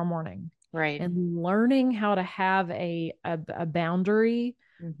until tomorrow morning. Right. And learning how to have a boundary,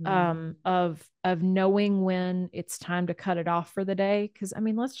 Mm-hmm. of knowing when it's time to cut it off for the day. Because I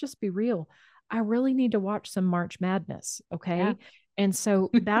mean, let's just be real, I really need to watch some March Madness. Yeah. Okay. And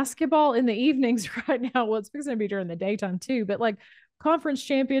so basketball in the evenings right now, well, it's going to be during the daytime too, but like conference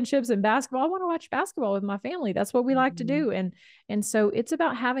championships and basketball, I want to watch basketball with my family. That's what we like to Mm-hmm. do. And so it's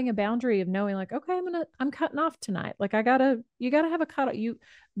about having a boundary of knowing, like, okay, I'm cutting off tonight. Like you gotta have a cut.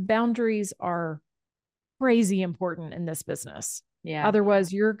 Boundaries are crazy important in this business. Yeah.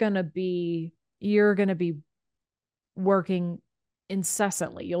 Otherwise you're gonna be working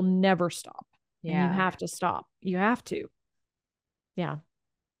incessantly. You'll never stop, and you Yeah. have to stop. You have to. Yeah.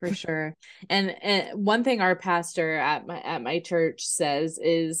 For sure. And one thing our pastor at my church says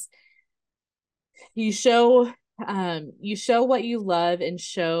is you show you show what you love and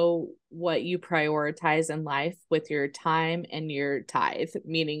show what you prioritize in life with your time and your tithe,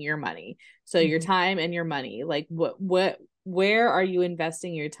 meaning your money. So your Mhm. time and your money, like what where are you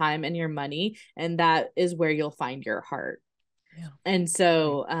investing your time and your money, and that is where you'll find your heart. Yeah. And Right.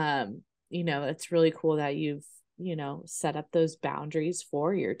 so it's really cool that you've set up those boundaries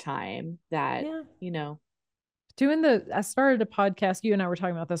for your time that Yeah. you know I started a podcast. You and I were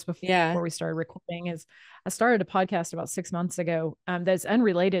talking about this yeah. before we started recording. Is I started a podcast about 6 months ago, that's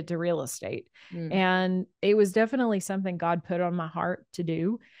unrelated to real estate, Mm. and it was definitely something God put on my heart to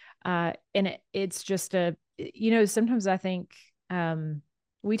do. And it's just sometimes I think,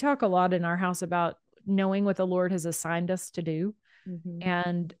 we talk a lot in our house about knowing what the Lord has assigned us to do, Mm-hmm.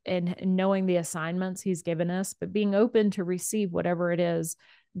 and knowing the assignments he's given us, but being open to receive whatever it is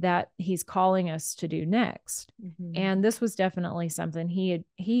that he's calling us to do next. Mm-hmm. And this was definitely something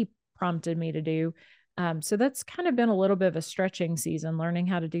he prompted me to do. So that's kind of been a little bit of a stretching season, learning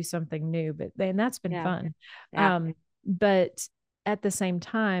how to do something new, but then that's been Yeah. fun. Yeah. But at the same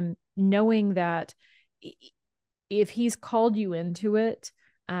time, knowing that if he's called you into it,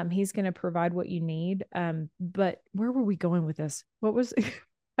 he's going to provide what you need. But where were we going with this? What was I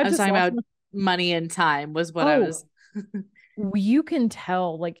I was just talking lost about my. money and time was what I Oh, was. you can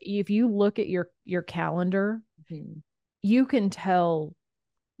tell, like if you look at your calendar, Mhm. you can tell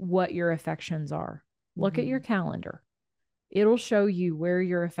what your affections are. Look at your Mhm. calendar. It'll show you where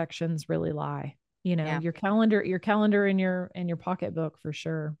your affections really lie. Yeah. Your calendar in your pocketbook for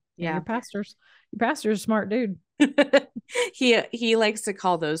sure. And Yeah. your pastor's a smart dude. He likes to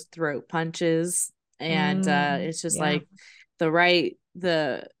call those throat punches, and it's just Yeah. like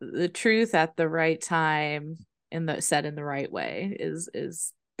the truth at the right time and the said in the right way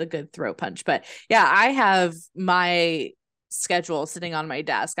is the good throat punch. But yeah, I have my schedule sitting on my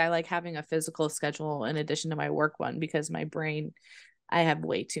desk. I like having a physical schedule in addition to my work one because my brain, I have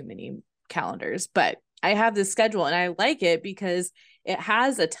way too many calendars, but I have this schedule and I like it because it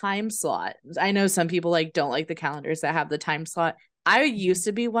has a time slot. I know some people like don't like the calendars that have the time slot. I used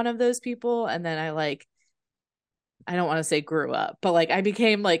to be one of those people, and then I don't want to say grew up, but like I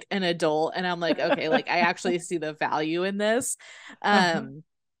became like an adult and I'm like, okay, like I actually see the value in this. Uh-huh.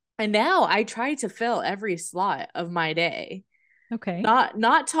 And now I try to fill every slot of my day, Okay.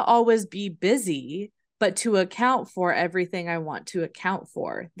 not to always be busy, but to account for everything I want to account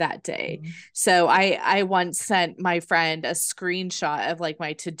for that day. Mhm. So I once sent my friend a screenshot of like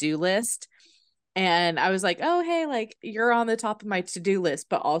my to-do list, and I was like, "Oh, hey, like you're on the top of my to-do list,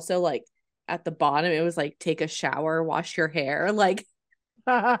 but also like at the bottom it was like take a shower, wash your hair." Like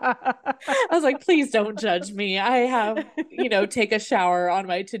I was like, please don't judge me. I have, take a shower on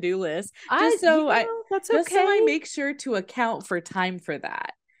my to-do list That's just so I okay. make sure to account for time for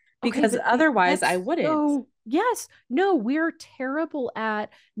that. Okay, Because but otherwise I that's wouldn't. so, yes. No, we're terrible at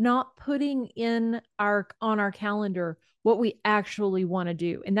not putting in our on our calendar what we actually want to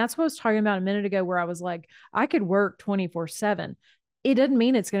do. And that's what I was talking about a minute ago, where I was like, I could work 24/7. It doesn't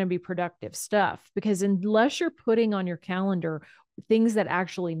mean it's going to be productive stuff, because unless you're putting on your calendar things that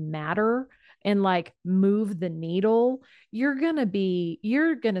actually matter and like move the needle, you're going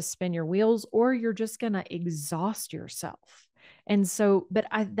to spin your wheels, or you're just going to exhaust yourself. And so, but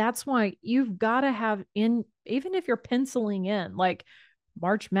that's why you've got to have in, even if you're penciling in like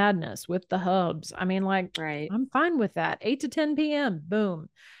March Madness with the hubs. I mean, like, Right. I'm fine with that. 8 to 10 p.m. Boom.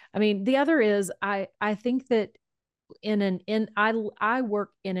 I mean, the other is I think that I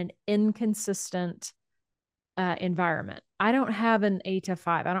work in an inconsistent environment. I don't have an 8 to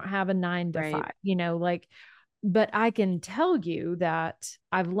 5. I don't have a 9 to 5, Right. like, but I can tell you that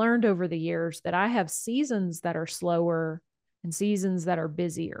I've learned over the years that I have seasons that are slower and seasons that are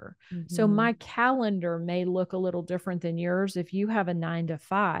busier. So Mm-hmm. my calendar may look a little different than yours. If you have a 9 to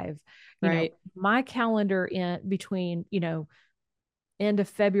 5, Right. my calendar in between, end of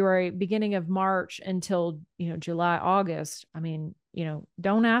February, beginning of March until, July, August. I mean,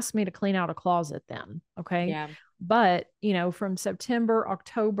 don't ask me to clean out a closet then. Okay. Yeah. But, from September,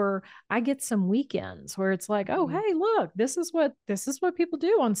 October, I get some weekends where it's like, oh, Mm-hmm. hey, look, this is what people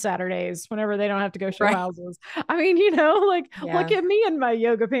do on Saturdays whenever they don't have to go show Right. houses. I mean, like, look Yeah. at me in my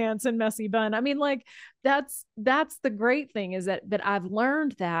yoga pants and messy bun. I mean, like, that's the great thing, is that I've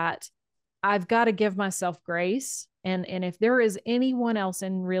learned that I've got to give myself grace. And if there is anyone else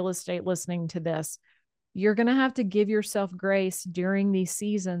in real estate listening to this, you're going to have to give yourself grace during these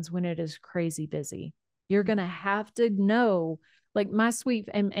seasons when it is crazy busy. You're going to have to know, like, my sweet,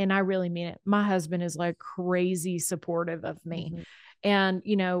 and I really mean it. My husband is like crazy supportive of me. Mm-hmm. And,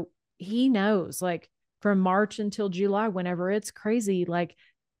 he knows, like, from March until July, whenever it's crazy, like,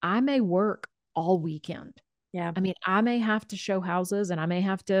 I may work all weekend. Yeah. I mean, I may have to show houses, and I may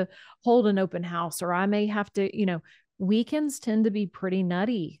have to hold an open house, or I may have to, weekends tend to be pretty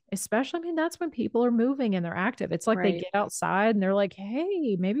nutty, especially, I mean, that's when people are moving and they're active. It's like they Right. get outside and they're like,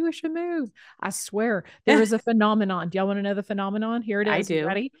 hey, maybe we should move. I swear there is a phenomenon. Do y'all want to know the phenomenon? Here it I is. You do.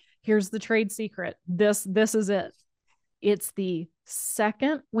 ready? Here's the trade secret. This is it. It's the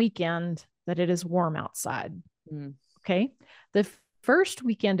second weekend that it is warm outside. Mm. Okay. The first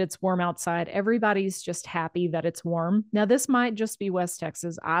weekend it's warm outside, everybody's just happy that it's warm. Now, this might just be West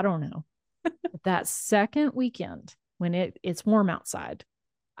Texas. I don't know. But that second weekend, when it's warm outside,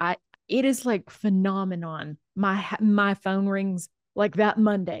 I it is like phenomenon. My phone rings like that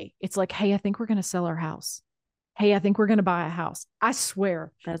Monday. It's like, hey, I think we're gonna sell our house. Hey, I think we're gonna buy a house. I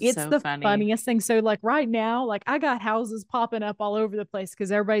swear, That's it's so the funny. funniest thing. So, like, right now, like, I got houses popping up all over the place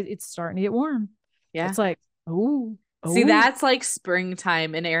because it's starting to get warm. Yeah. It's like, oh, See, oh, that's like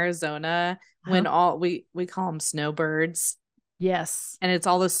springtime in Arizona huh? when all we call them snowbirds. Yes. And it's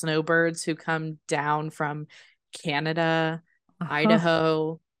all the snowbirds who come down from Canada, Uh-huh.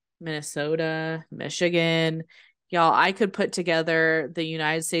 Idaho, Minnesota, Michigan. Y'all, I could put together the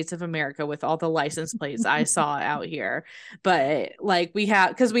United States of America with all the license plates I saw out here. But like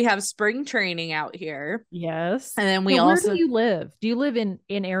because we have spring training out here. Yes. And then we Now, where do also you live? Do you live in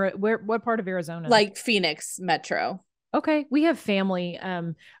what part of Arizona? like Phoenix Metro. Okay, we have family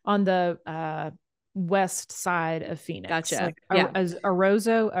on the west side of Phoenix, Gotcha. like Yeah. as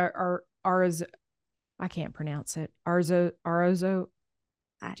Arozo, or Arzo. I can't pronounce it. Arzo.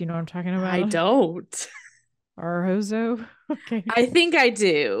 I, Do you know what I'm talking I about? don't. Arrozo. Okay. I think I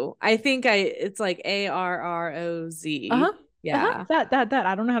do. It's like Uh-huh. ARROZ. Uh-huh. Yeah. That.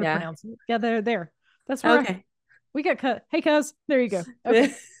 I don't know how to Yeah. pronounce it. Yeah, there. That's where Okay. we got cut. Hey, cuz. There you go.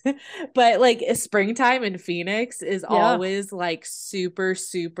 Okay. But like springtime in Phoenix is Yeah. always like super,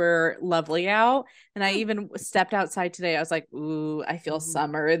 super lovely out. And I Yeah. even stepped outside today. I was like, ooh, I feel Ooh.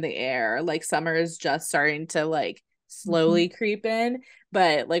 summer in the air. Like summer is just starting to like Mhm. slowly creep in.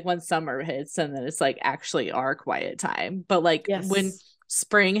 But like when summer hits, and then it's like actually our quiet time. But like when Yes.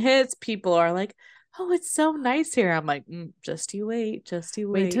 spring hits, people are like, oh, it's so nice here. I'm like, just you wait, just you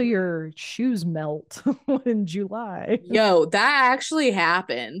Wait till wait. your shoes melt in July. Yo, that actually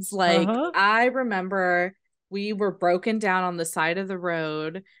happens. Like, Uh-huh. I remember we were broken down on the side of the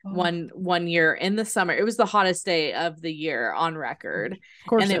road Oh, one year in the summer. It was the hottest day of the year on record. of And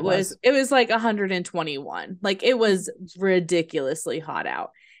course it it was was. it was like 121. Like it was ridiculously hot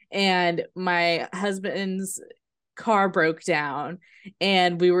out. And my husband's car broke down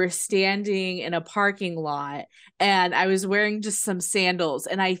and we were standing in a parking lot and I was wearing just some sandals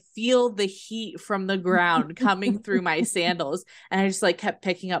and I feel the heat from the ground coming through my sandals and I just like kept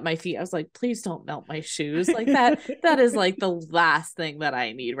picking up my feet. I was like, please don't melt my shoes. Like that is like the last thing that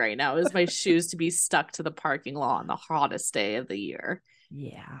I need right now is my shoes to be stuck to the parking lot on the hottest day of the year.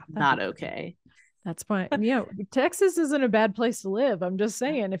 Yeah. Not okay. That's fine. Texas isn't a bad place to live. I'm just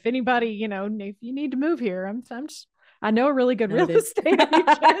saying, if anybody, if you need to move here, I know a really good real estate agent.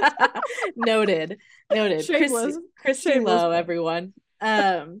 Noted. Shameless. Christy Lowe, everyone.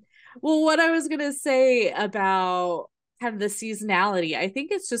 Well, what I was gonna say about kind of the seasonality, I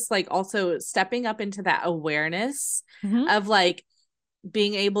think it's just like also stepping up into that awareness of like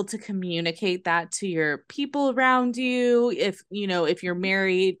being able to communicate that to your people around you. If you're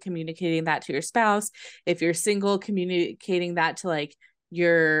married, communicating that to your spouse. If you're single, communicating that to like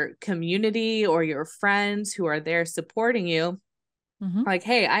your community or your friends who are there supporting you. Like,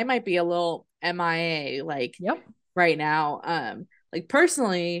 hey, I might be a little MIA like right now. Like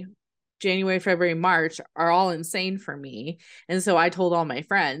personally, January, February, March are all insane for me. And so I told all my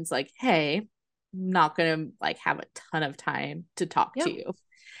friends, like, hey, I'm not gonna like have a ton of time to talk to you.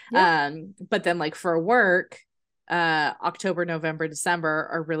 But then like for work, October, November, December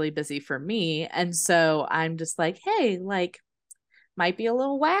are really busy for me. And so I'm just like, hey, like might be a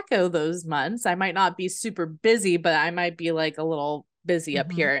little wacko those months. I might not be super busy, but I might be like a little busy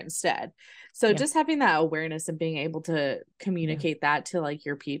up here instead. So just having that awareness and being able to communicate that to like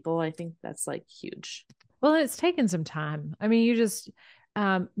your people, I think that's like huge. Well, it's taken some time. I mean, you just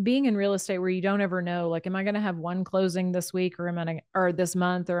being in real estate where you don't ever know, like, am I going to have one closing this week or this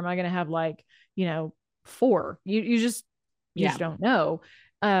month, or am I going to have like, 4? You just don't know.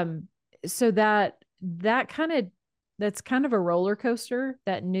 So that's kind of a roller coaster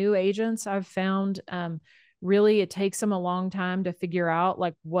that new agents I've found. Really, it takes them a long time to figure out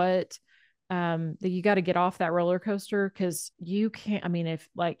like what that you got to get off that roller coaster, because you can't. I mean, if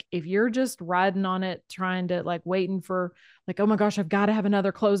you're just riding on it, trying to like waiting for like, oh my gosh, I've got to have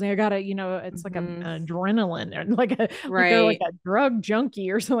another closing. I gotta, it's like an adrenaline and like like they're like a drug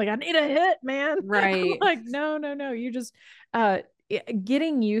junkie or something. Like, I need a hit, man. Right. Like, no. You just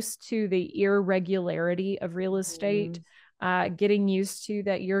getting used to the irregularity of real estate. Getting used to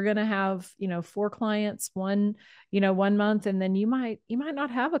that you're going to have 4 clients one month, and then you might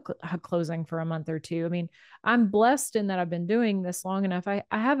not have a closing for a month or two. I mean, I'm blessed in that I've been doing this long enough. I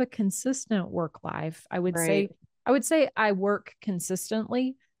have a consistent work life. I would say I work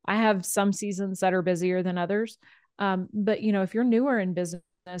consistently. I have some seasons that are busier than others, but if you're newer in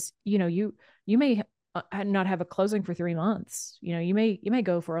business, you may not have a closing for 3 months. You may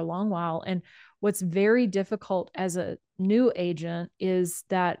go for a long while. And what's very difficult as a new agent is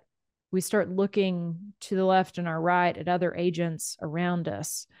that we start looking to the left and our right at other agents around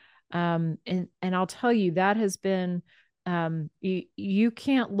us. And I'll tell you, that has been, you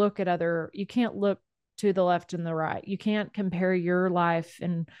can't look to the left and the right. You can't compare your life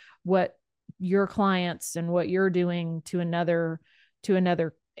and what your clients and what you're doing to another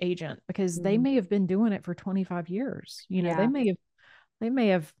agent, because they may have been doing it for 25 years. They may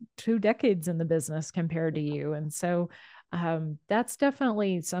have 2 decades in the business compared to you. And so that's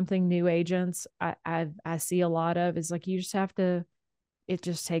definitely something new agents I see a lot of, is like, you just have to, it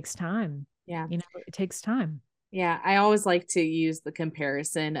just takes time. It takes time. Yeah, I always like to use the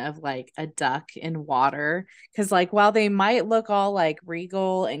comparison of like a duck in water, because like while they might look all like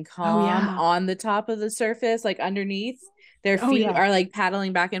regal and calm on the top of the surface, like underneath their feet are like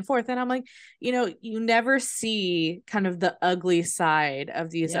paddling back and forth. And I'm like, you never see kind of the ugly side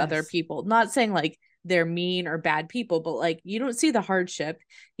of these other people. Not saying like they're mean or bad people, but like you don't see the hardship,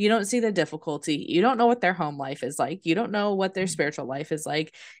 you don't see the difficulty, you don't know what their home life is like, you don't know what their spiritual life is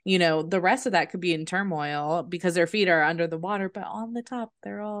like. The rest of that could be in turmoil because their feet are under the water, but on the top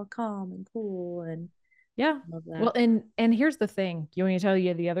they're all calm and cool. And well, and here's the thing, you want me to tell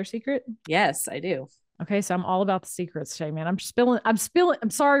you the other secret? Yes, I do. Okay, so I'm all about the secrets today, man. I'm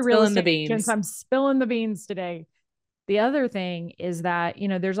sorry, real estate agents, I'm spilling the beans today. The other thing is that,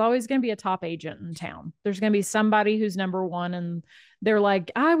 there's always going to be a top agent in town. There's going to be somebody who's number one and they're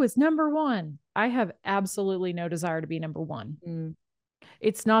like, I was number one. I have absolutely no desire to be number one.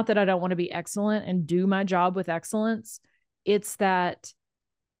 It's not that I don't want to be excellent and do my job with excellence. It's that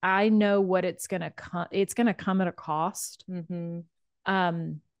I know what it's going to come at a cost.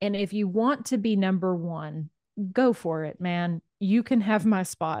 And if you want to be number one, go for it, man. You can have my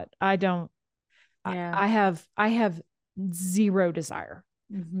spot. I don't. I have zero desire,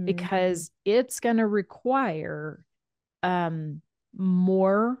 because it's going to require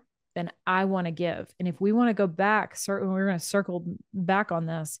more then I want to give. And if we want to go back, certainly we're going to circle back on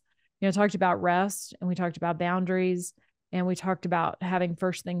this. Talked about rest, and we talked about boundaries, and we talked about having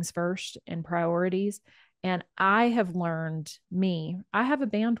first things first and priorities. And I have learned, I have a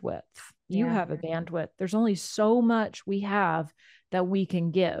bandwidth. You have a bandwidth. There's only so much we have that we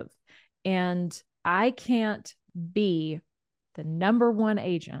can give. And I can't be the number one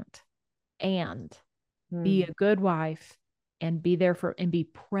agent and be a good wife and be there for and be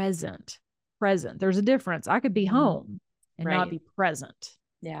present. There's a difference. I could be home and not be present.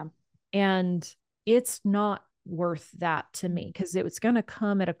 Yeah. And it's not worth that to me, because it's going to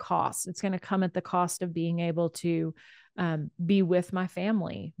come at a cost. It's going to come at the cost of being able to be with my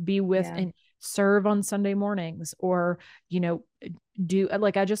family, and serve on Sunday mornings, or, do,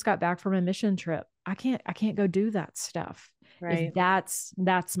 like, I just got back from a mission trip. I can't go do that stuff. Right. If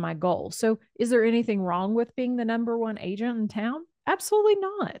that's my goal. So is there anything wrong with being the number one agent in town? Absolutely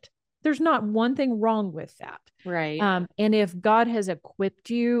not. There's not one thing wrong with that. Right. And if God has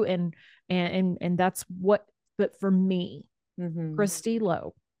equipped you and that's what, but for me, Christy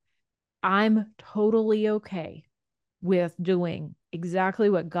Lowe, I'm totally okay with doing exactly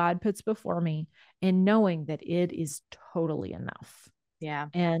what God puts before me and knowing that it is totally enough. Yeah.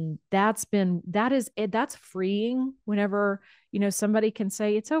 And that's freeing whenever, somebody can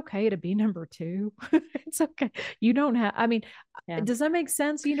say it's okay to be number two. It's okay. You don't have, does that make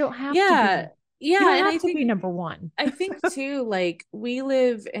sense? You don't have to be. Yeah. You don't and have I to think be number one. I think too, like, we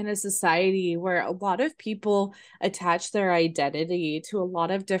live in a society where a lot of people attach their identity to a lot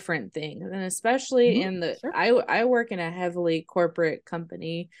of different things. And especially in I work in a heavily corporate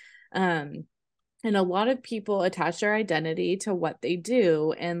company. And a lot of people attach their identity to what they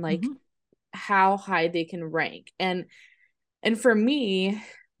do and like how high they can rank. And for me,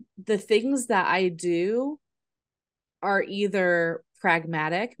 the things that I do are either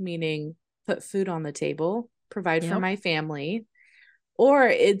pragmatic, meaning put food on the table, provide for my family, or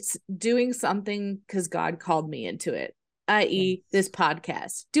it's doing something because God called me into it, i.e., this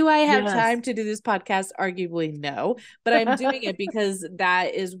podcast. Do I have time to do this podcast? Arguably, no, but I'm doing it because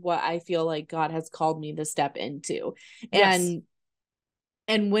that is what I feel like God has called me to step into. And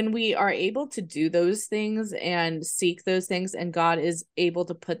when we are able to do those things and seek those things, and God is able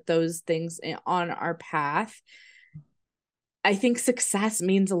to put those things on our path, I think success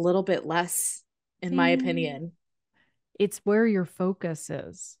means a little bit less, in my opinion. It's where your focus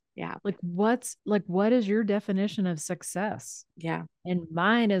is. Yeah. What is your definition of success? Yeah. And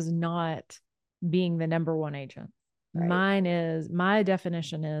mine is not being the number one agent. Right. My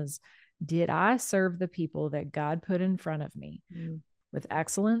definition is, did I serve the people that God put in front of me with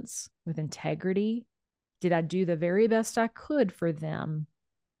excellence, with integrity? Did I do the very best I could for them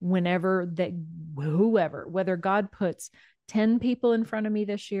whoever, whether God puts 10 people in front of me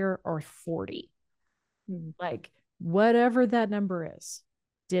this year or 40, like whatever that number is,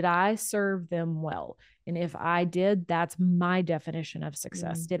 did I serve them well? And if I did, that's my definition of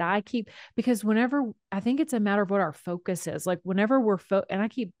success. Did I because whenever, I think it's a matter of what our focus is. Like whenever and I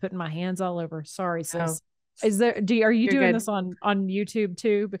keep putting my hands all over. Sorry, sis. Is there, are you doing this on YouTube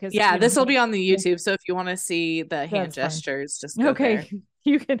too? Because this will be on the YouTube. So if you want to see the hand gestures, just go there.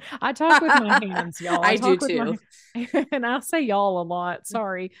 You can, I talk with my hands, y'all. I do too. And I'll say y'all a lot.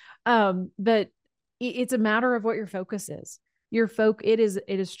 Sorry. But it's a matter of what your focus is. It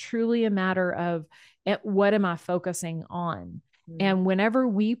is truly a matter of what am I focusing on? And whenever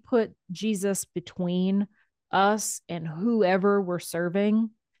we put Jesus between us and whoever we're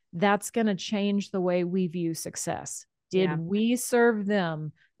serving, that's going to change the way we view success. Did we serve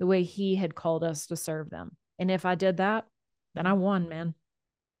them the way he had called us to serve them? And if I did that, then I won, man.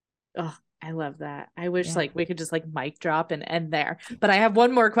 Oh, I love that. I wish like we could just like mic drop and end there. But I have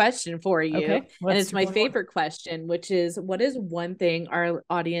one more question for you. Okay, and it's my favorite question, which is, what is one thing our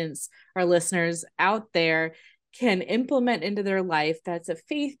audience, our listeners out there can implement into their life that's a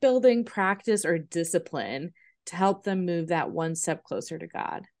faith building practice or discipline to help them move that one step closer to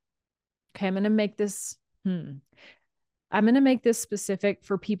God? Okay, I'm going to make this I'm going to make this specific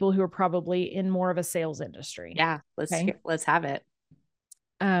for people who are probably in more of a sales industry. Yeah, let's have it.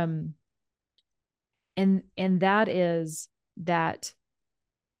 And that is that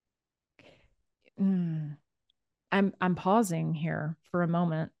I'm pausing here for a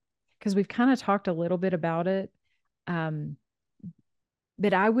moment because we've kind of talked a little bit about it.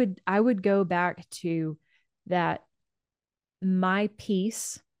 But I would go back to that, my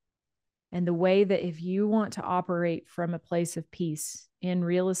peace, and the way that if you want to operate from a place of peace in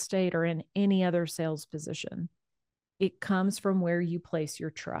real estate or in any other sales position, it comes from where you place your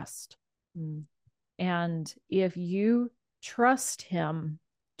trust. And if you trust him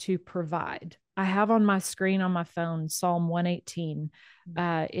to provide. I have on my screen on my phone Psalm 118.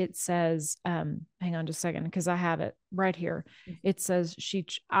 It says, hang on just a second, because I have it right here. It says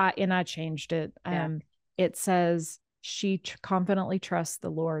I changed it. It says she confidently trusts the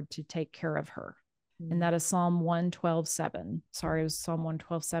Lord to take care of her. And that is Psalm 112:7. Sorry, it was Psalm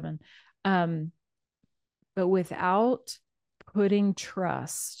 112:7. But without putting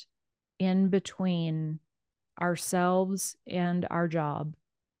trust in between ourselves and our job,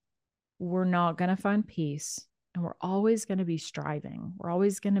 we're not going to find peace, and we're always going to be striving. We're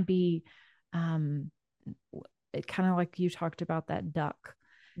always going to be kind of like you talked about that duck.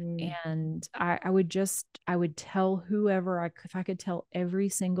 And I would tell whoever if I could tell every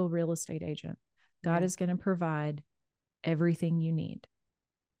single real estate agent, God is going to provide everything you need.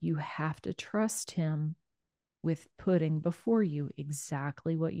 You have to trust him with putting before you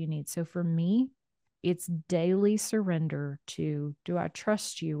exactly what you need. So for me, it's daily surrender to, do I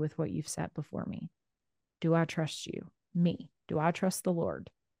trust you with what you've set before me? Do I trust you? Me. Do I trust the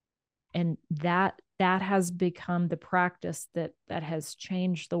Lord? And that has become the practice that has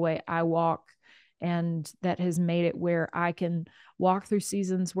changed the way I walk, and that has made it where I can walk through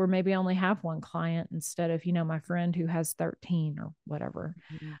seasons where maybe I only have one client instead of, my friend who has 13 or whatever.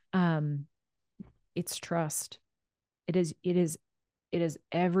 It's trust. It is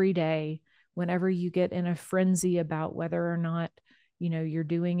every day. Whenever you get in a frenzy about whether or not, you're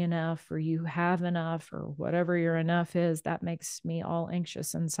doing enough or you have enough or whatever your enough is, that makes me all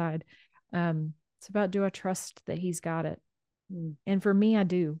anxious inside. It's about, do I trust that he's got it? And for me, I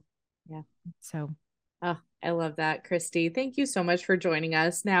do. Yeah. So. Oh, I love that, Christy. Thank you so much for joining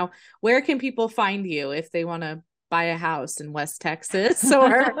us. Now, where can people find you if they want to buy a house in West Texas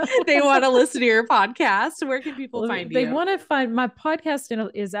or they want to listen to your podcast? Where can people find you? They want to find my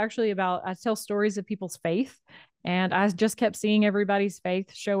podcast is actually about, I tell stories of people's faith. And I just kept seeing everybody's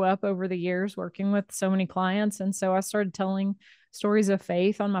faith show up over the years working with so many clients. And so I started telling stories of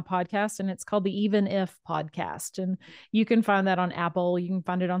faith on my podcast, and it's called the Even If Podcast. And you can find that on Apple. You can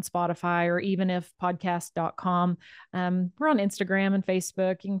find it on Spotify or evenifpodcast.com. We're on Instagram and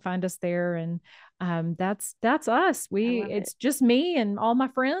Facebook. You can find us there. And that's us. It's just me and all my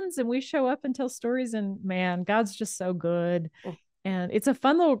friends, and we show up and tell stories, and man, God's just so good. And it's a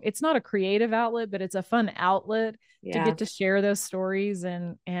fun it's not a creative outlet, but it's a fun outlet to get to share those stories.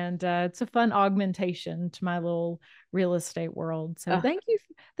 And it's a fun augmentation to my little real estate world. So thank you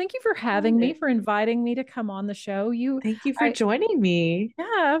for having me, for inviting me to come on the show. Thank you for joining me.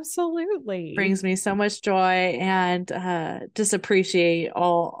 Yeah, absolutely. Brings me so much joy, and just appreciate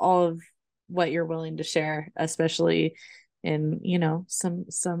all of what you're willing to share, especially in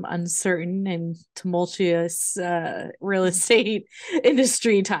some uncertain and tumultuous real estate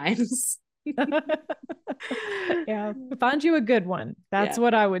industry times. Yeah, find you a good one. That's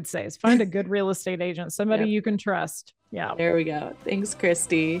what I would say, is find a good real estate agent, somebody you can trust. Yeah, there we go. Thanks,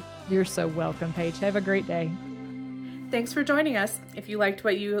 Christy. You're so welcome, Paige. Have a great day. Thanks for joining us. If you liked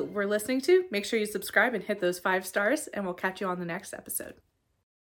what you were listening to, make sure you subscribe and hit those 5 stars, and we'll catch you on the next episode.